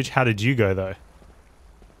 It was huge. How did you go, though?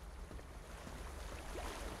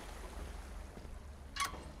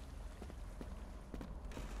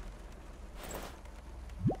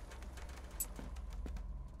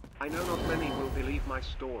 I know not many will believe my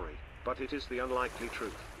story, but it is the unlikely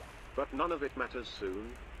truth. But none of it matters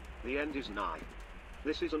soon. The end is nigh.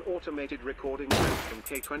 This is an automated recording sent from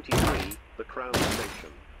K23, the Crown Station.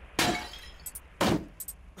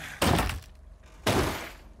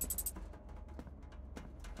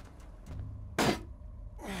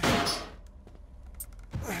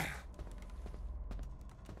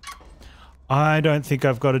 I don't think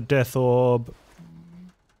I've got a death orb.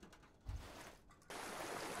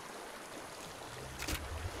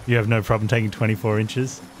 You have no problem taking 24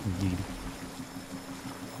 inches? Indeed.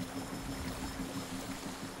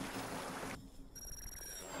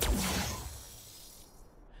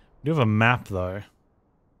 We do have a map, though.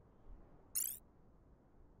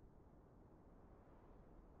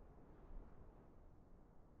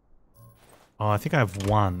 Oh, I think I have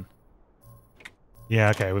one. Yeah,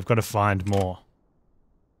 okay, we've got to find more.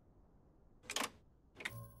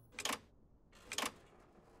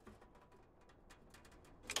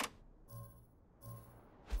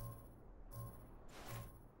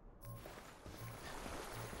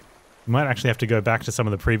 We might actually have to go back to some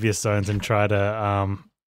of the previous zones and try to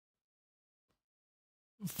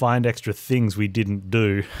find extra things we didn't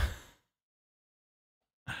do.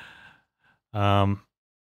 That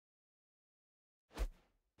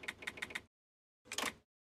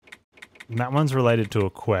one's related to a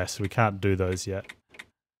quest. We can't do those yet.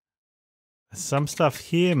 There's some stuff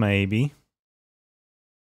here, maybe.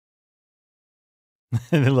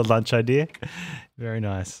 A little lunch idea. Very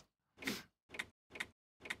nice.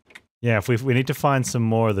 Yeah, if we need to find some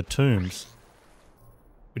more of the tombs,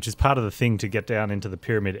 which is part of the thing to get down into the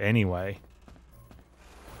pyramid anyway.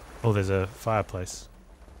 Oh, there's a fireplace.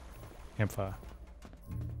 Campfire.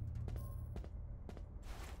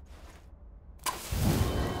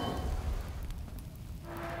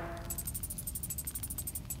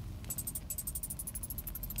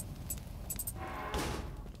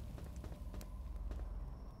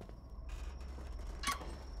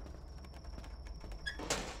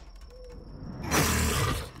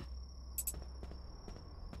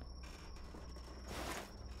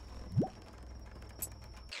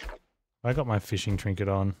 I got my fishing trinket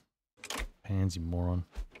on. Panz, you moron.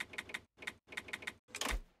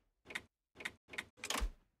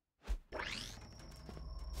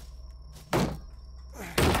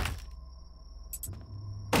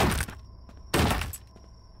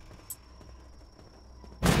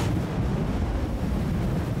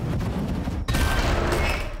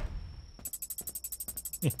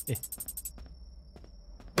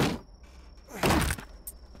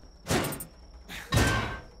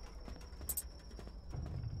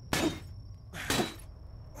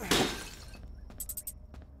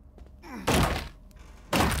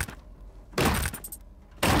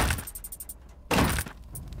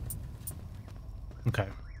 Okay.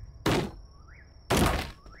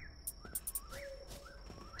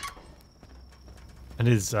 It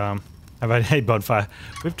is, how about, hey, Bonfire,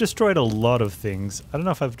 we've destroyed a lot of things. I don't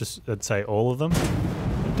know if I'd say all of them,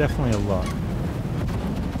 but definitely a lot.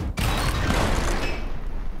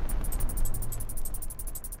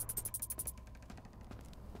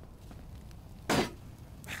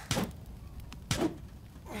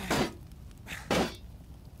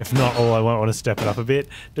 If not all, I won't want to step it up a bit.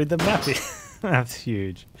 Dude, the map is map's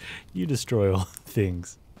huge. You destroy all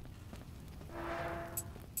things.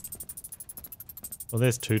 Well,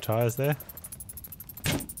 there's 2 tires there.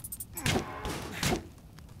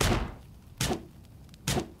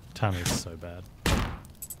 Timing is so bad.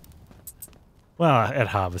 Well, at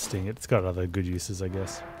harvesting, it's got other good uses, I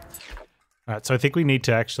guess. Alright, so I think we need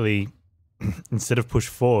to actually, instead of push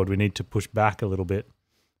forward, we need to push back a little bit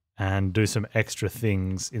and do some extra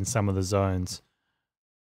things in some of the zones.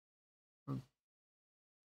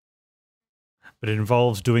 But it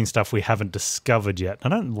involves doing stuff we haven't discovered yet. I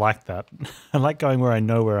don't like that. I like going where I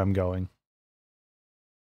know where I'm going.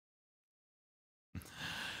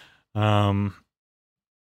 So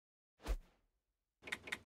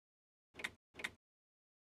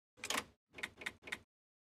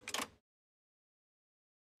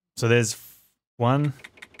there's 1,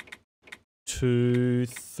 2,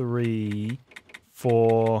 3,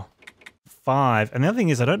 4, 5. And the other thing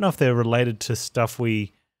is, I don't know if they're related to stuff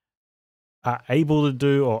we are able to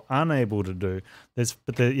do or unable to do. There's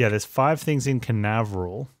 5 things in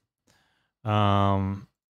Canaveral.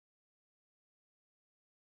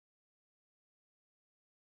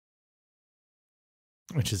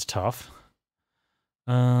 Which is tough.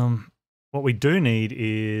 What we do need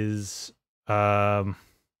is the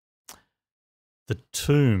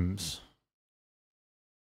tombs.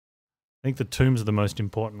 I think the tombs are the most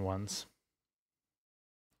important ones.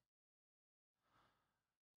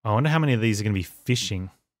 I wonder how many of these are going to be fishing.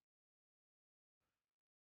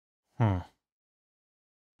 Huh.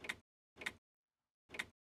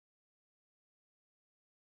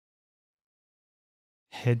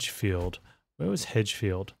 Hedgefield. Where was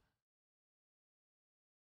Hedgefield?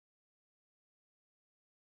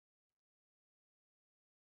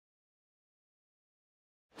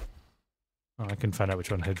 Oh, I can find out which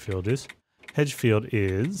one Hedgefield is. Hedgefield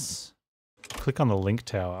is... Click on the link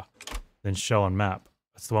tower, then show on map.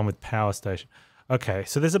 That's the one with power station. Okay,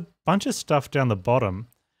 so there's a bunch of stuff down the bottom.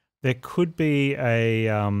 There could be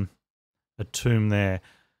a tomb there.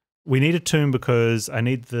 We need a tomb because I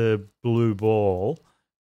need the blue ball,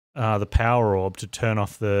 the power orb, to turn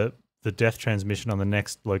off the death transmission on the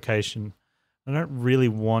next location. I don't really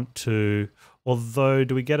want to... Although,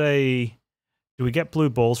 do we get blue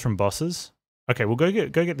balls from bosses? Okay, we'll go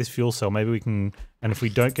get this fuel cell. Maybe we can... And if we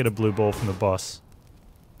don't get a blue ball from the boss,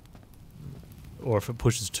 or if it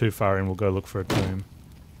pushes too far in, we'll go look for a tomb.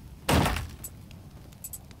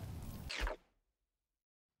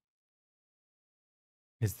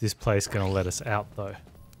 Is this place going to let us out, though?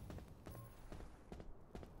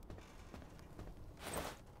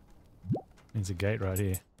 There's a gate right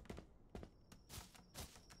here.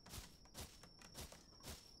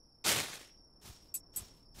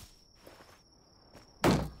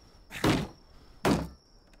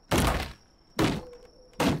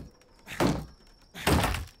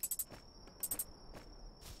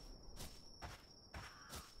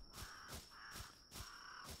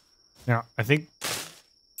 Now, I think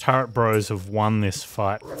Turret Bros have won this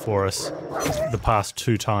fight for us the past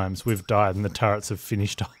 2 times. We've died and the turrets have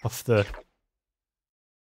finished off the...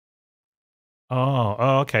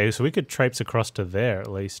 Oh, okay, so we could traipse across to there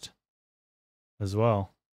at least as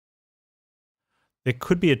well. There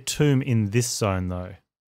could be a tomb in this zone though.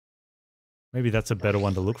 Maybe that's a better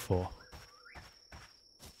one to look for.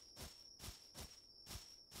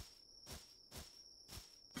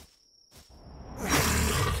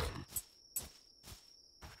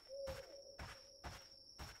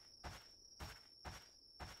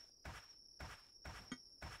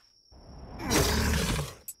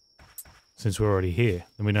 Since we're already here,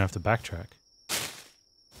 then we don't have to backtrack.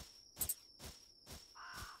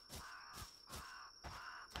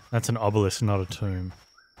 That's an obelisk, not a tomb.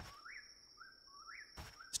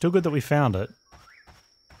 Still good that we found it.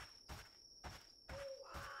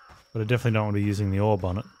 But I definitely don't want to be using the orb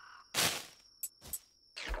on it.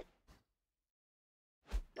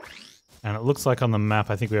 And it looks like on the map,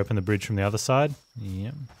 I think we opened the bridge from the other side.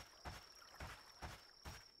 Yep.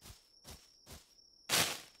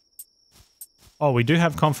 Oh, we do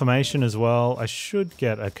have confirmation as well. I should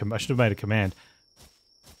get a I should have made a command.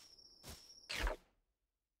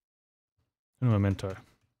 Un momento.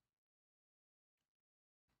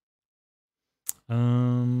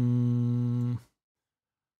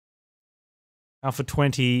 Alpha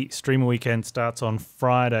 20 streamer weekend starts on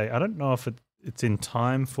Friday. I don't know if it's in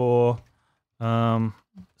time for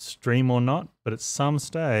stream or not, but at some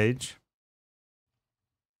stage.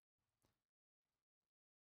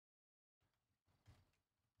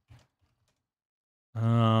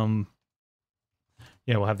 Yeah,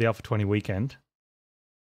 we'll have the Alpha 20 weekend.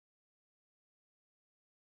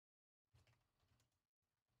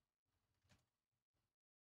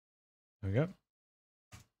 There we go.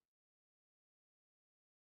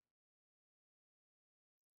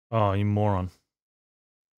 Oh, you moron.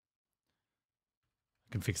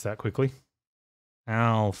 I can fix that quickly.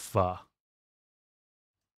 Alpha.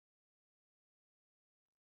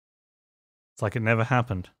 It's like it never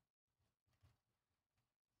happened.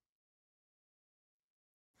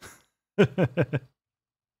 There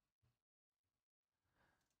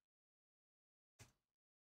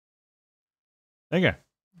you go.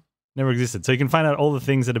 Never existed. So you can find out all the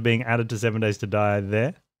things that are being added to 7 Days to Die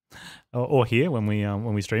there, or here when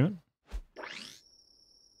we stream it.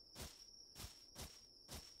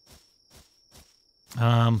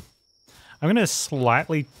 I'm going to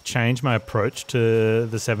slightly change my approach to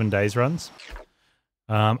the 7 Days runs.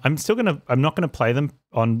 I'm not going to play them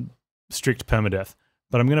on strict permadeath,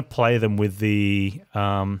 but I'm going to play them with the.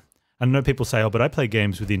 I know people say, "Oh, but I play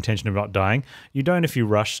games with the intention of not dying." You don't if you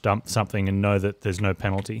rush stump something and know that there's no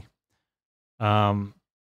penalty.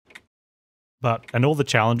 And all the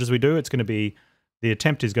challenges we do, it's going to be the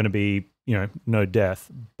attempt is going to be no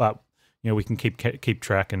death, but we can keep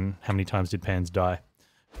track and how many times did Panz die,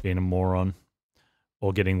 being a moron,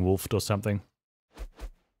 or getting wolfed or something.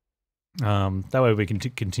 That way we can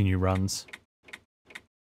continue runs.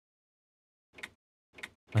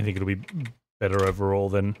 I think it'll be better overall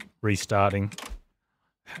than restarting.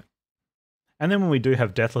 And then when we do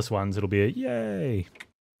have deathless ones, it'll be a yay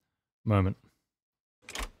moment.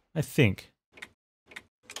 I think.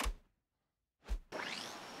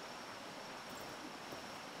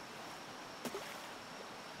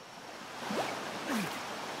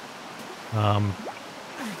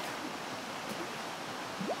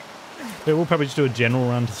 But we'll probably just do a general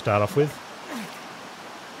run to start off with. I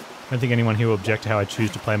don't think anyone here will object to how I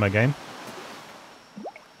choose to play my game.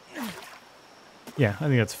 Yeah, I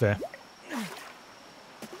think that's fair.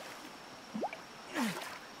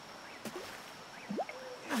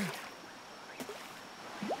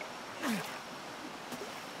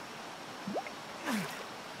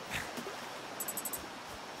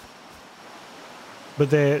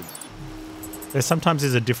 But there sometimes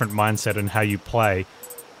is a different mindset in how you play.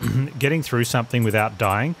 Getting through something without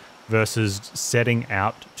dying versus setting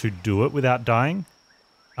out to do it without dying,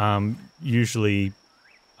 usually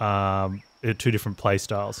are two different play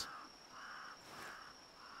styles.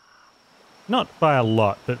 Not by a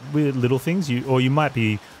lot, but with little things. You might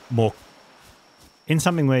be more in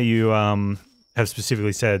something where you have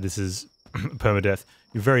specifically said this is permadeath.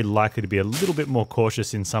 You're very likely to be a little bit more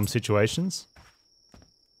cautious in some situations.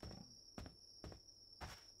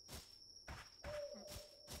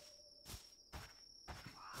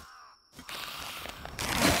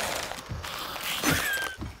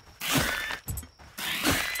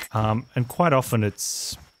 And quite often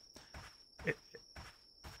it's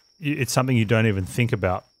something you don't even think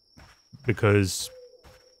about, because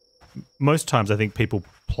most times I think people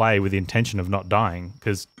play with the intention of not dying,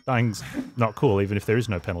 because dying's not cool even if there is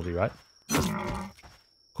no penalty, right?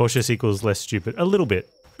 Cautious equals less stupid. A little bit.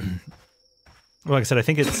 Like I said, I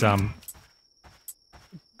think it's I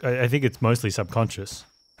think it's mostly subconscious.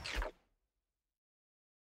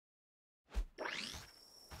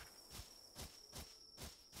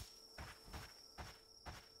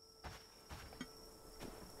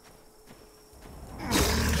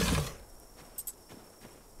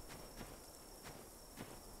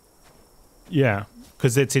 Yeah,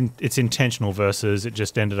 because it's intentional versus it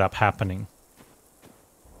just ended up happening.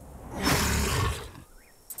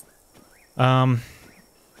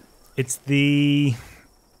 It's the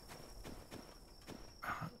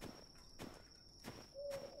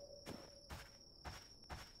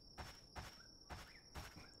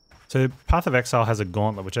so Path of Exile has a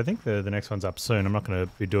gauntlet, which I think the next one's up soon. I'm not going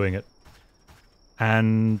to be doing it,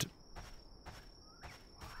 and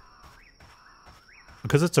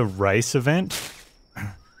because it's a race event,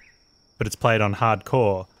 but it's played on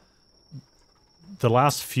hardcore, the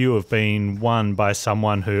last few have been won by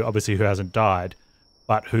someone who hasn't died,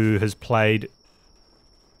 but who has played,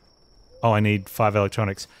 I need 5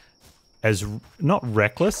 electronics, as not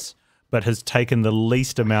reckless, but has taken the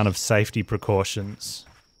least amount of safety precautions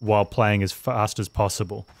while playing as fast as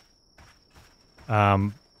possible.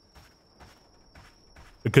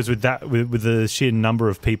 Because with that, with the sheer number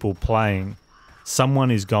of people playing, someone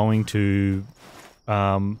is going to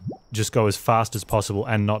just go as fast as possible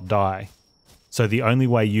and not die. So the only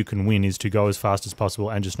way you can win is to go as fast as possible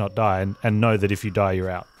and just not die, and know that if you die, you're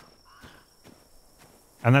out.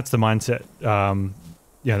 And that's the mindset,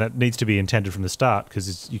 that needs to be intended from the start,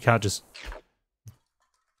 because you can't just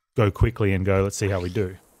go quickly and go, let's see how we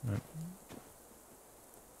do. Right?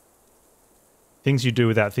 Things you do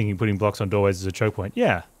without thinking, putting blocks on doorways is a choke point.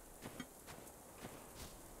 Yeah.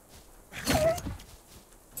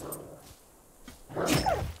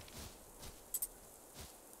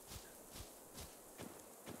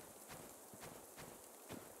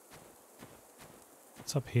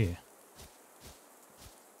 What's up here?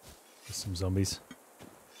 There's some zombies.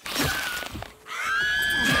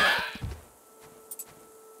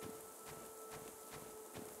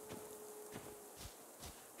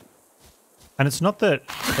 And it's not that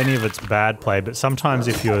any of it's bad play, but sometimes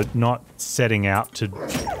if you're not setting out to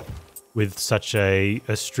with such a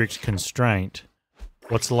strict constraint,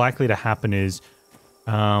 what's likely to happen is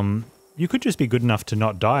you could just be good enough to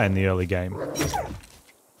not die in the early game.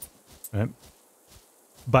 Right?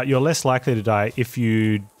 But you're less likely to die if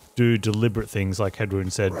you do deliberate things, like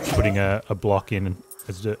Hedwin said, putting a block in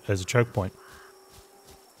as a choke point.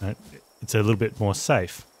 Right? It's a little bit more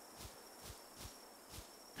safe.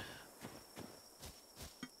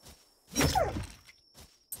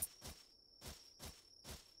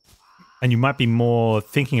 And you might be more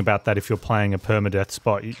thinking about that if you're playing a permadeath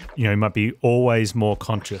spot. You might be always more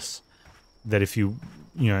conscious that if you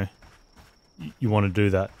want to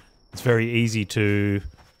do that. It's very easy to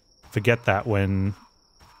forget that when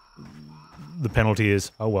the penalty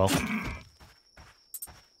is, oh well.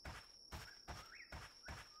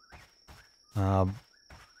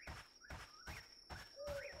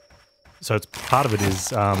 So it's part of it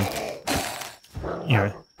is,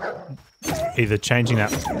 either changing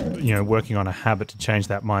that, working on a habit to change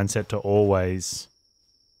that mindset to always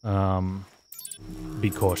be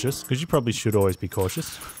cautious, because you probably should always be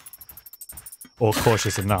cautious. Or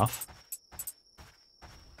cautious enough.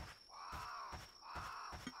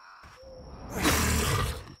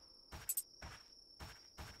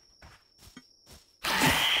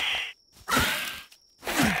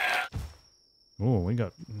 Oh, we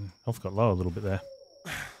got... health got low a little bit there.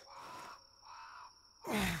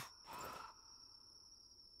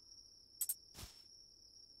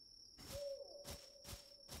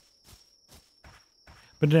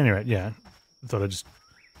 But at any rate, yeah, I thought I'd just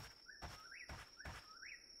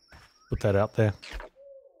put that out there.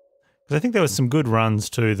 Because I think there was some good runs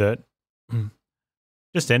too that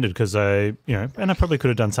just ended because and I probably could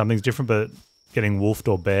have done some things different, but getting wolfed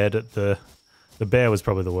or bared at the bear was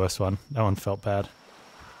probably the worst one. That one felt bad.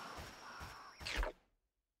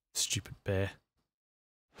 Stupid bear.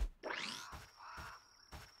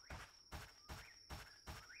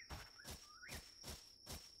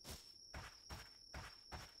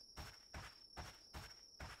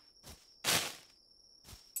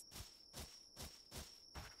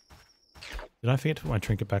 Did I forget to put my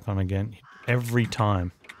trinket back on again? Every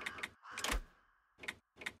time.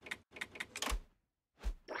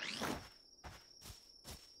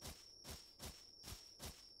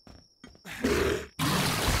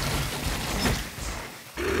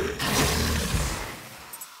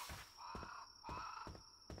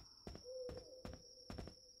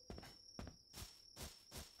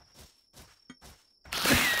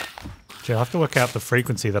 Okay, I'll have to work out the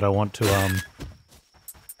frequency that I want to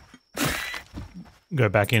go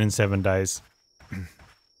back in 7 days.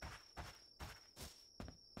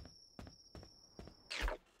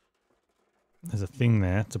 There's a thing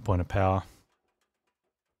there. It's a point of power.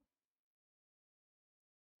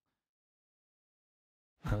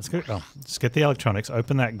 Let's go. Oh, just get the electronics,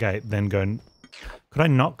 open that gate, then go. Could I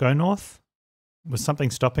not go north? Was something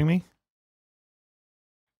stopping me?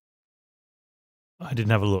 I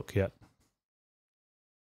didn't have a look yet.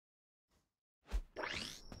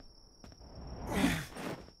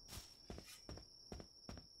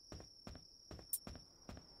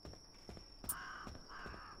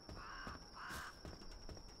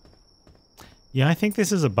 Yeah, I think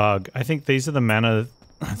this is a bug. I think these are the mana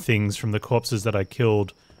things from the corpses that I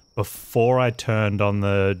killed before I turned on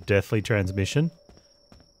the deathly transmission.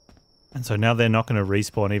 And so now they're not going to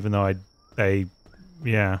respawn even though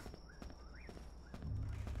yeah.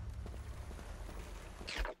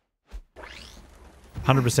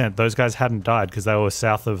 %. Those guys hadn't died because they were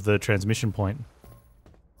south of the transmission point.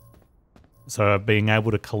 So being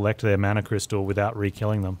able to collect their mana crystal without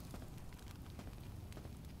re-killing them.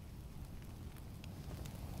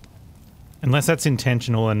 Unless that's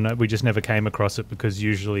intentional and we just never came across it, because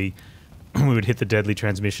usually we would hit the deadly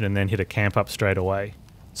transmission and then hit a camp up straight away.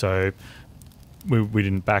 So we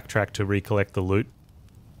didn't backtrack to recollect the loot.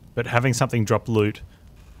 But having something drop loot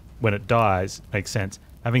when it dies makes sense.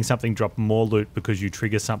 Having something drop more loot because you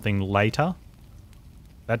trigger something later,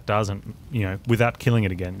 that doesn't, you know, without killing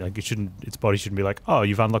it again. Like, it shouldn't, its body shouldn't be like, oh,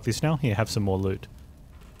 you've unlocked this now? Here, have some more loot.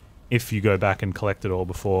 If you go back and collect it all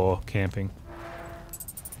before camping.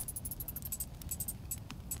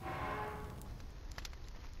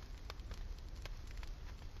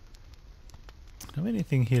 Do I have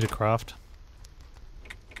anything here to craft?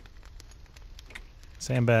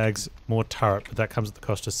 Sandbags, more turret, but that comes at the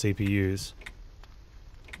cost of CPUs.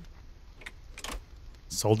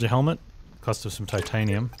 Soldier helmet, cost of some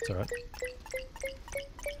titanium. It's alright.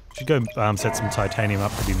 Should go set some titanium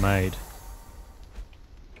up to be made.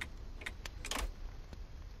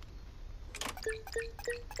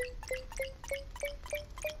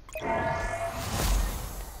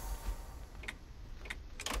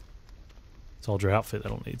 Soldier outfit,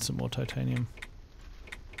 that'll need some more titanium.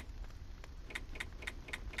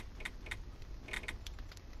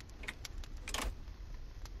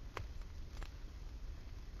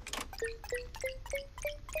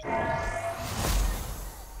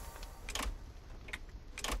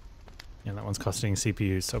 Yeah, that one's costing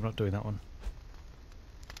CPUs, so I'm not doing that one.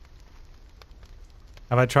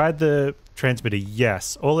 Have I tried the transmitter?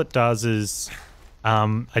 Yes. All it does is...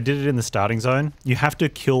 I did it in the starting zone. You have to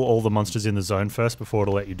kill all the monsters in the zone first before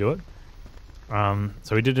it'll let you do it.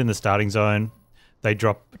 So we did it in the starting zone. They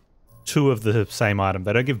drop 2 of the same item.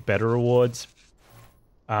 They don't give better rewards.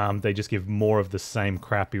 They just give more of the same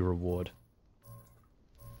crappy reward.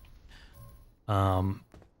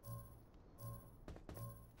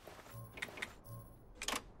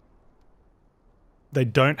 They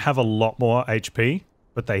don't have a lot more HP,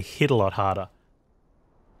 but they hit a lot harder.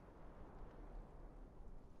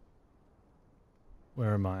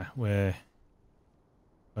 Where am I? We're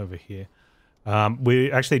over here. We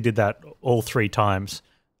actually did that all 3 times,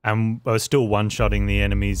 and I was still one-shotting the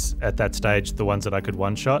enemies at that stage, the ones that I could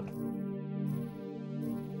one-shot.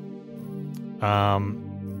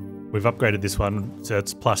 We've upgraded this one, so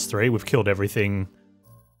it's +3. We've killed everything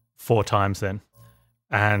 4 times then.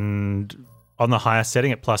 And on the highest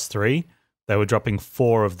setting at +3, they were dropping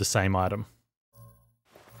 4 of the same item.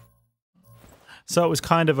 So it was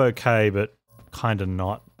kind of okay, but kind of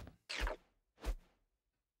not.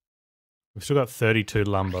 We've still got 32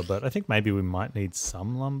 lumber, but I think maybe we might need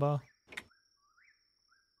some lumber.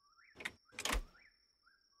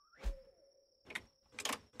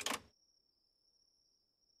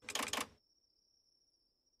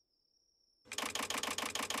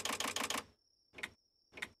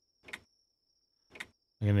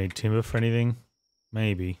 I'm gonna need timber for anything?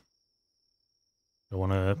 Maybe. Do I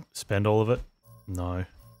want to spend all of it? No.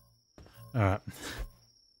 Alright.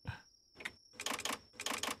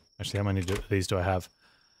 Actually, how many of these do I have?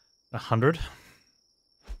 100?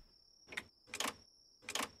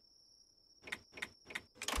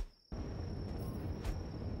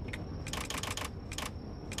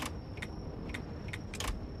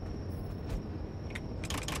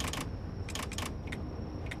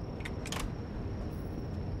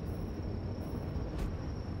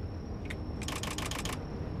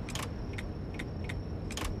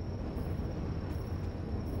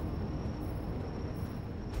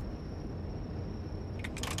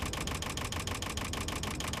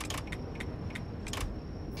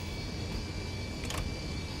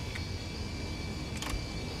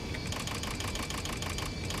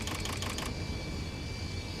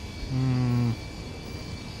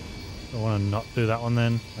 I want to not do that one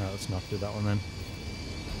then. No, let's not do that one then.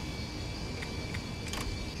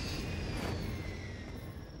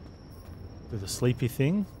 Do the sleepy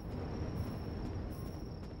thing.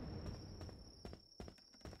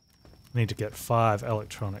 Need to get 5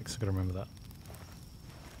 electronics. I gotta remember that.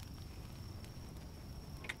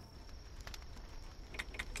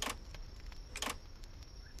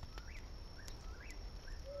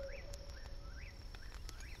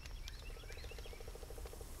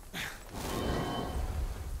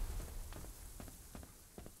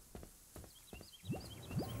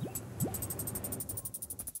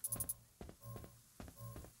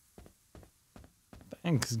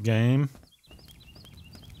 Thanks, game.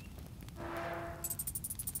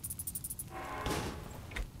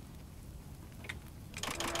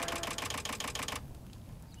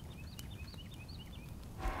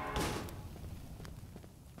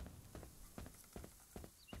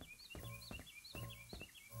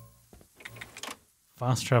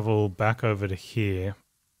 Fast travel back over to here.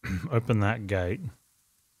 Open that gate.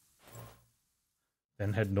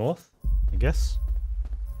 Then head north, I guess.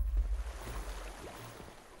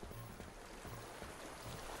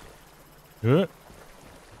 Good.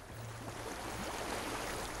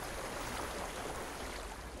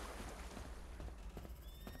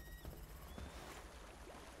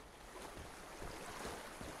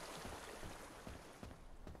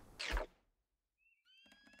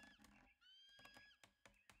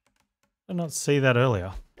 Did not see that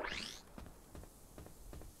earlier.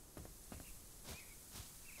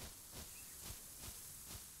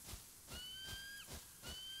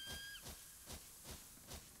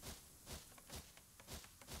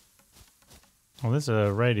 Oh, there's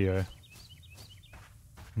a radio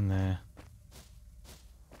in there.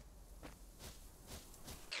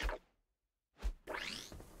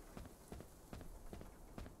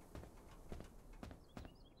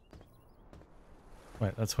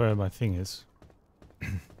 Wait, that's where my thing is.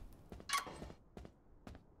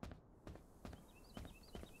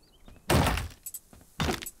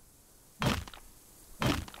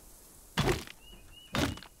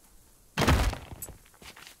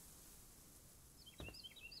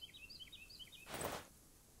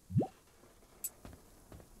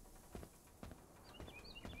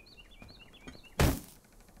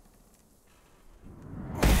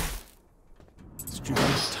 Stupid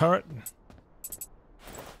turret.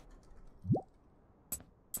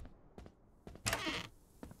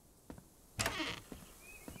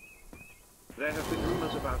 There have been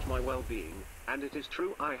rumors about my well-being, and it is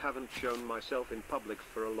true I haven't shown myself in public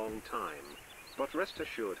for a long time. But rest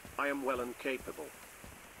assured, I am well and capable.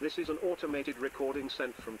 This is an automated recording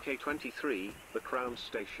sent from K23, the Crown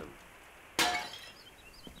Station.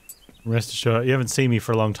 Rest assured, you haven't seen me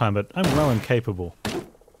for a long time, but I'm well and capable.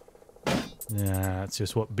 Yeah, that's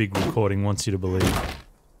just what big recording wants you to believe.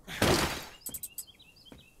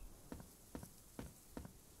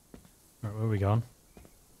 Alright, where are we going?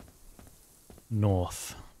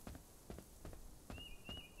 North.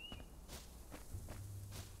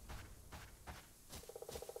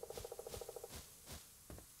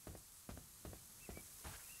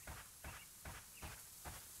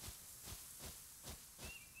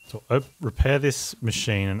 So repair this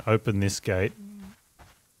machine and open this gate.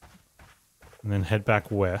 And then head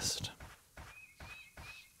back west.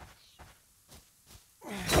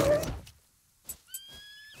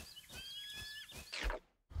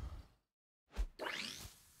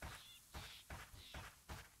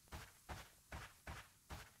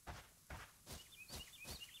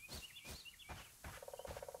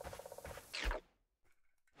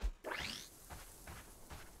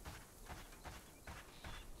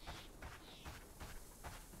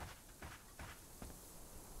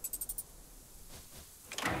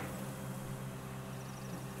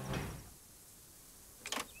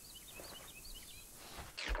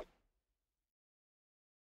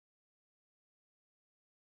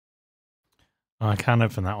 Oh, I can't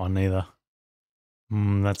open that one either.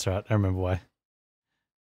 That's right. I remember why.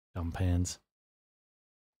 Dumb Panz.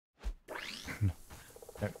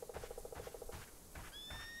 Okay.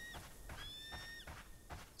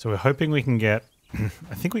 So we're hoping we can get...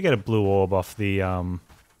 I think we get a blue orb off the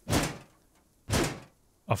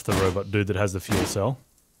robot dude that has the fuel cell.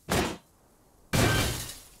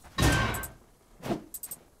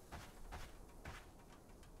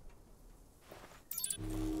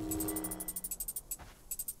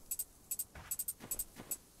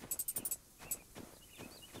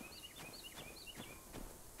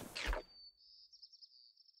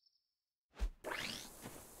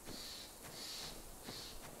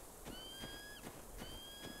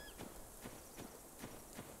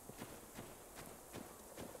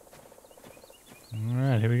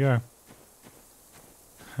 Alright, here we go.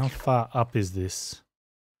 How far up is this?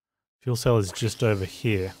 Fuel cell is just over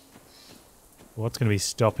here. What's going to be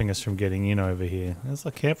stopping us from getting in over here? There's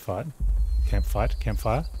a campfire. Campfire.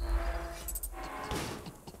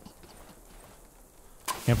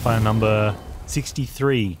 Campfire number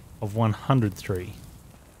 63 of 103.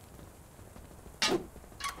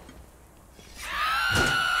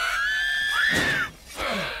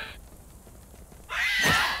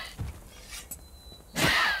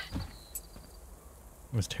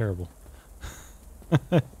 It was terrible.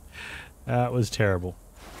 That was terrible.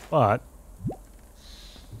 But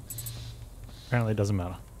apparently it doesn't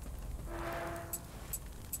matter.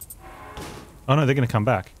 Oh no, they're going to come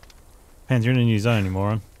back. Panz, you're in a new zone, you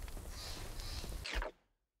moron.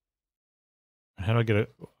 How do I get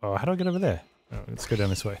it? Oh, how do I get over there? Oh, let's go down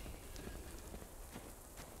this way.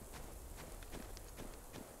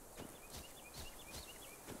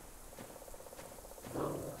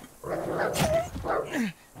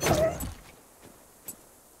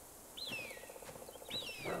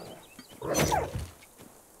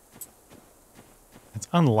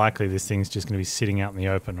 unlikely this thing's just going to be sitting out in the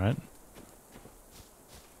open, right?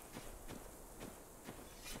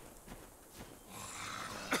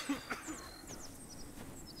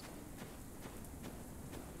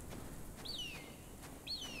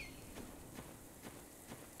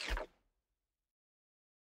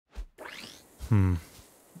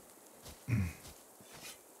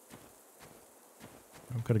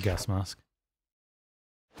 I've got a gas mask.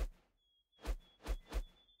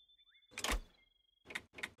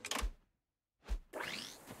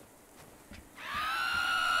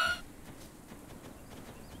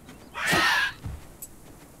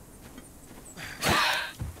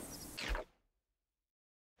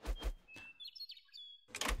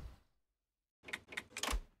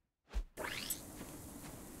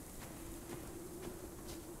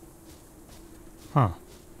 Huh.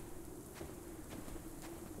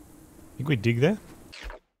 Think we dig there?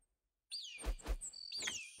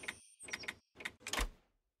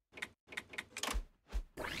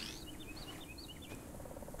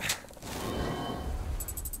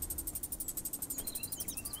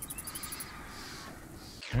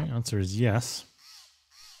 Okay, answer is yes.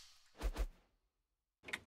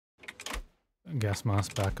 Gas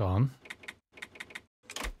mask back on.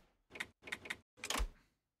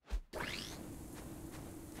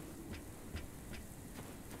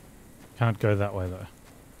 Can't go that way though.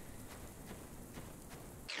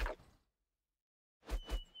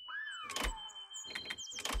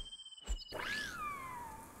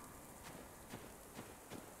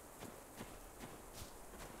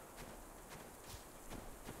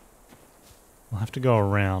 We'll have to go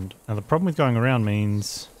around. Now the problem with going around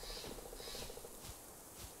means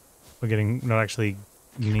we're getting not actually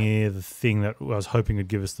near the thing that I was hoping would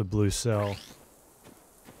give us the blue cell.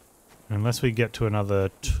 Unless we get to another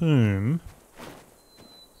tomb,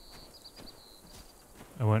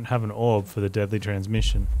 I won't have an orb for the deadly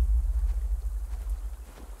transmission.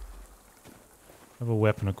 I have a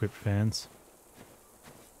weapon equipped, Panz.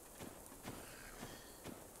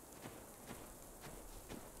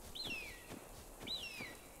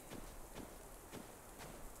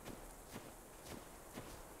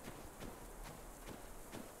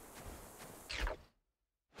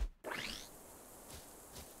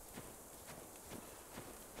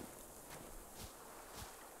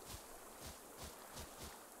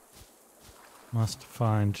 Must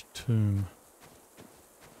find tomb.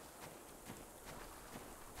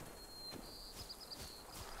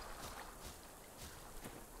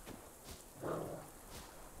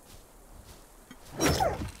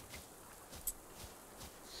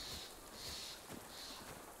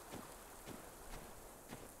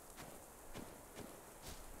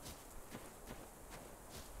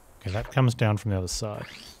 Okay, that comes down from the other side.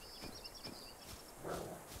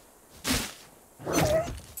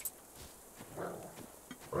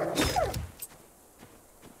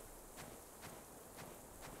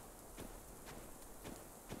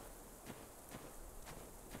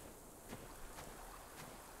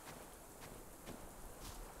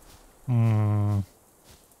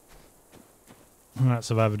 Alright,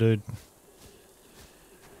 survivor dude.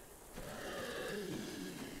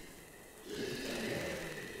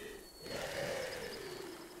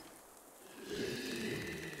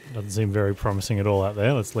 Doesn't seem very promising at all out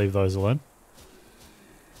there. Let's leave those alone.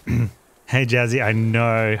 Hey Jazzy, I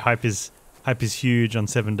know hype is huge on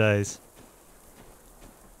 7 days.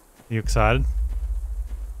 Are you excited?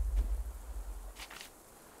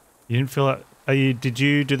 You didn't feel it? Did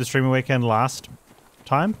you do the streamer weekend last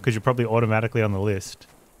time? Because you're probably automatically on the list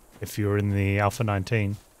if you were in the Alpha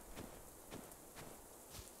 19.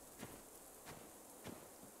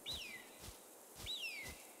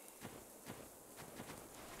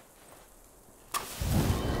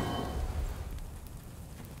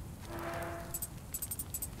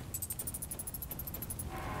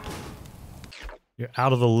 You're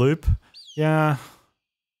out of the loop? Yeah.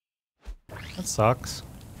 That sucks.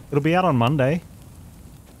 It'll be out on Monday.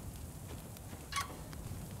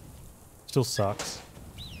 Still sucks.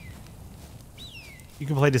 You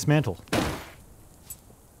can play Dysmantle.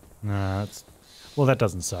 Nah, that's... Well, that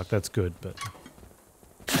doesn't suck. That's good, but...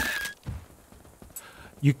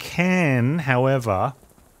 You can, however...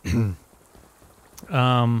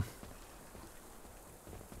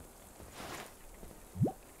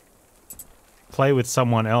 play with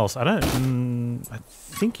someone else. I don't... I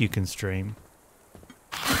think you can stream.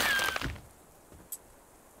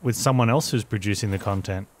 With someone else who's producing the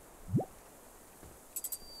content.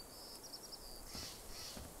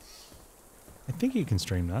 I think you can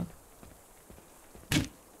stream that.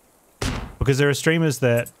 Because there are streamers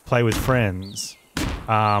that play with friends.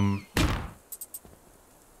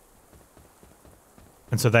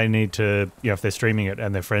 And so they need to, you know, if they're streaming it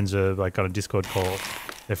and their friends are like on a Discord call,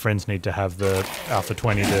 their friends need to have the Alpha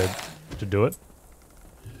 20 to do it.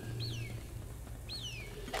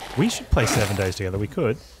 We should play 7 days together. We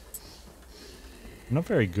could. I'm not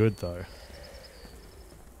very good though.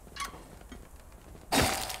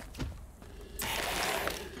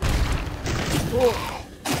 Oh.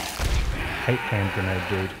 Hate hand grenade,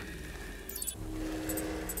 dude.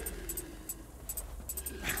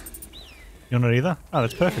 You're not either? Oh,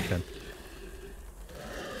 that's perfect then.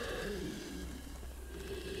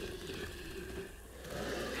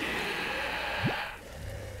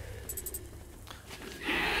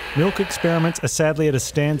 Milk experiments are sadly at a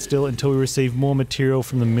standstill until we receive more material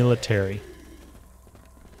from the military.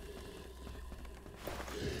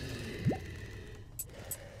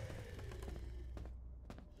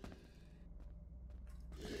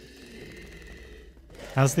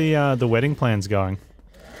 How's the wedding plans going?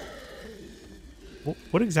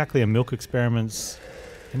 What exactly are milk experiments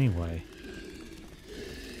anyway?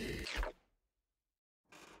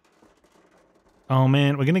 Oh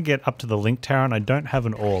man, we're gonna get up to the link tower and I don't have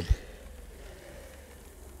an orb.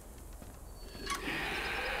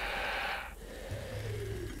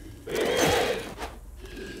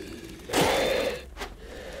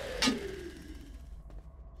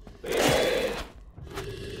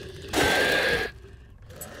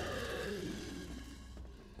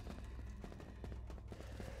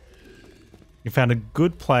 You found a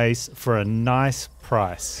good place for a nice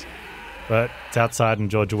price. But it's outside and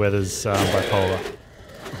Georgia weather's bipolar.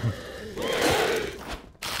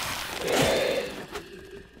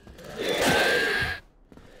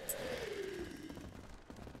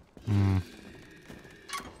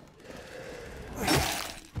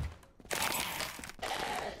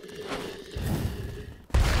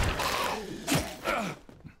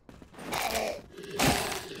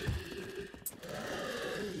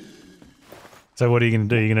 So what are you going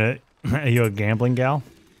to do? Are you a gambling gal?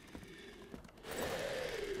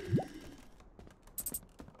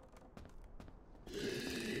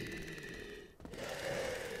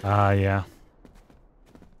 Ah, yeah.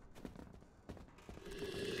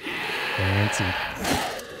 Fancy.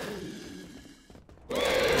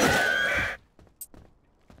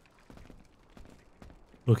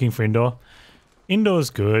 Looking for indoor? Indoor's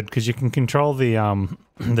good because you can control the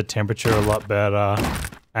the temperature a lot better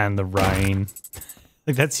and the rain.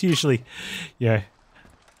 Like that's usually, yeah.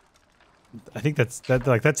 I think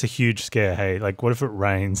that's a huge scare. Hey, like what if it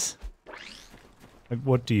rains? Like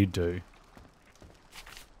what do you do?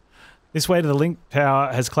 This way to the link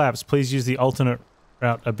tower has collapsed. Please use the alternate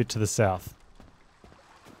route a bit to the south.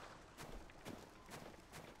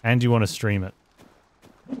 And you want to stream it.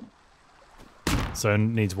 So it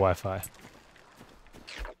needs Wi-Fi.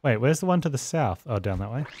 Wait, where's the one to the south? Oh, down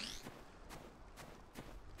that way.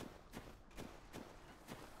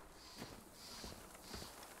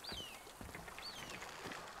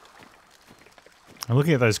 I'm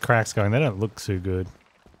looking at those cracks going, they don't look too good.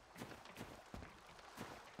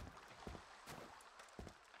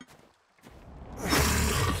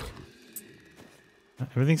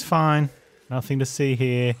 Everything's fine. Nothing to see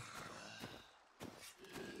here.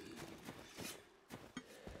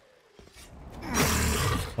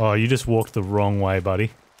 Oh, you just walked the wrong way,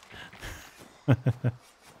 buddy.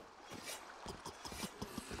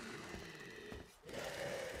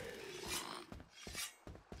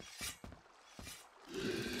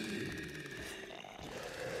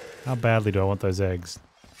 How badly do I want those eggs?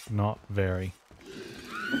 Not very.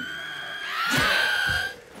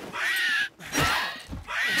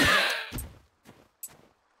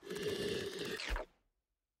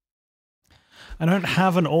 I don't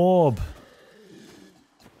have an orb.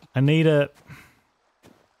 I need a...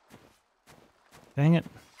 Dang it.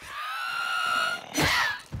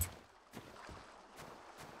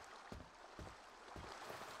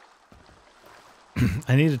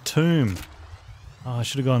 I need a tomb. Oh, I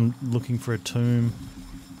should have gone looking for a tomb.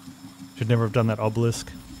 Should never have done that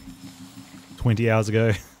obelisk 20 hours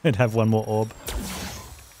ago and have one more orb.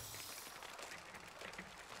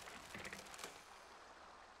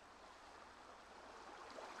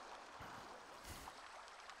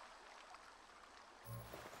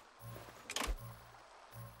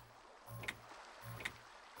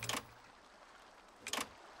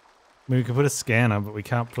 I mean, we could put a scanner, but we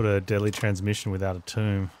can't put a deadly transmission without a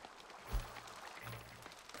tomb.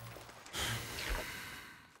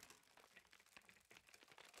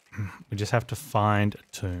 We just have to find a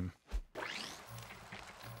tomb.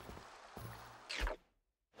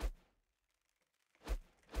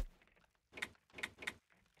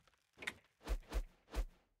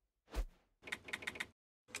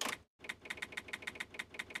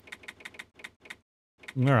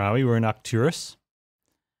 Where are we? We're in Arcturus.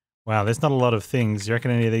 Wow, there's not a lot of things. You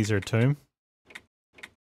reckon any of these are a tomb?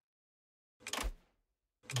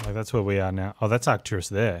 Like, that's where we are now. Oh, that's Arcturus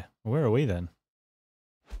there. Where are we then?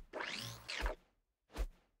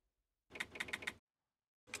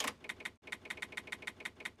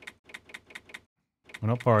 We're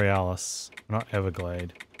not Borealis. We're not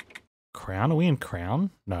Everglade. Crown? Are we in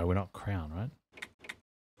Crown? No, we're not Crown, right?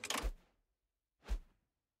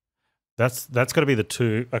 That's got to be the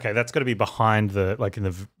two. Okay, that's got to be behind the, like in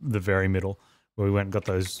the very middle, where we went and got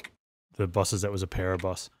those, the bosses that was a para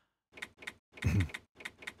boss.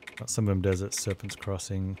 Got some of them desert, Serpent's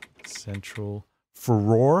Crossing, Central,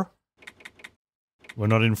 Furore. We're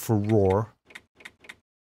not in Furore.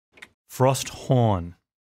 Frost Horn.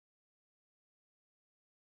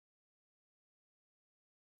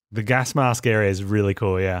 The gas mask area is really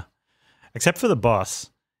cool, yeah. Except for the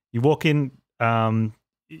boss. You walk in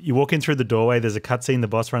through the doorway, there's a cutscene, the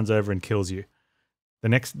boss runs over and kills you.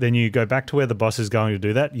 Then you go back to where the boss is going to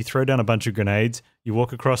do that, you throw down a bunch of grenades, you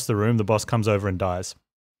walk across the room, the boss comes over and dies.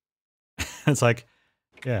 It's like,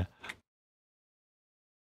 yeah.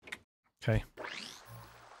 Okay.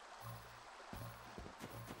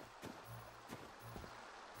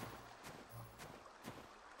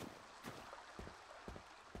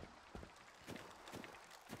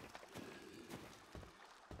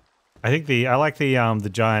 I like the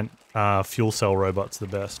giant fuel cell robots the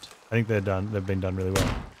best. I think they've been done really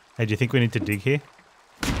well. Hey, do you think we need to dig here?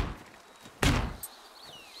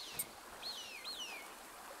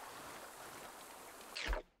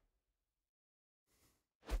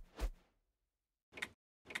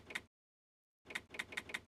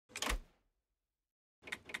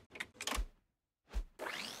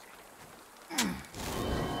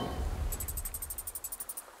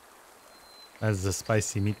 As the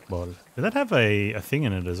spicy meatball. Did that have a thing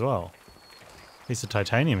in it as well? Piece of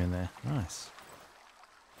titanium in there. Nice.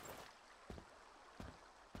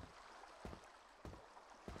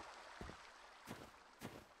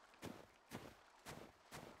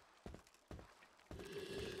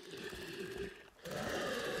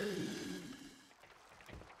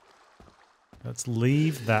 Let's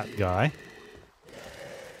leave that guy,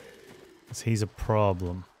 because he's a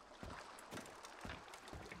problem.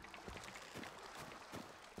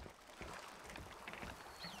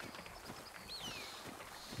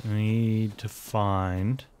 I need to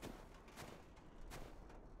find...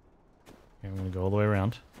 Okay, I'm going to go all the way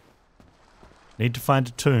around. Need to find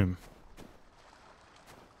a tomb.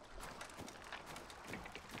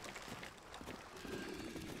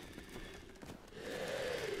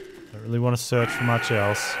 Don't really want to search for much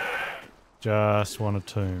else. Just want a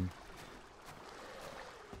tomb.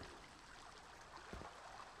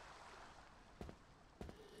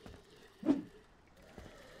 I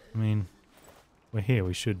mean... We're here,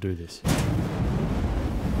 we should do this. Leave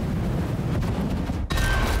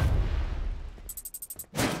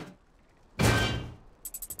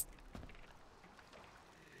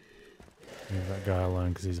that guy alone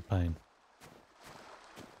because he's a pain.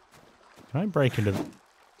 Can I break into the...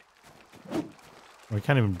 We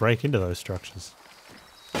can't even break into those structures.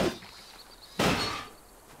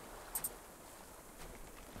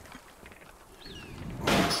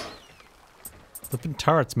 Flipping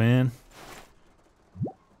turrets, man.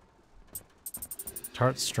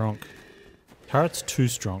 Turret's strong. Turret's too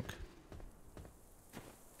strong.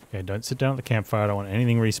 Okay, don't sit down at the campfire. I don't want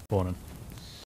anything respawning.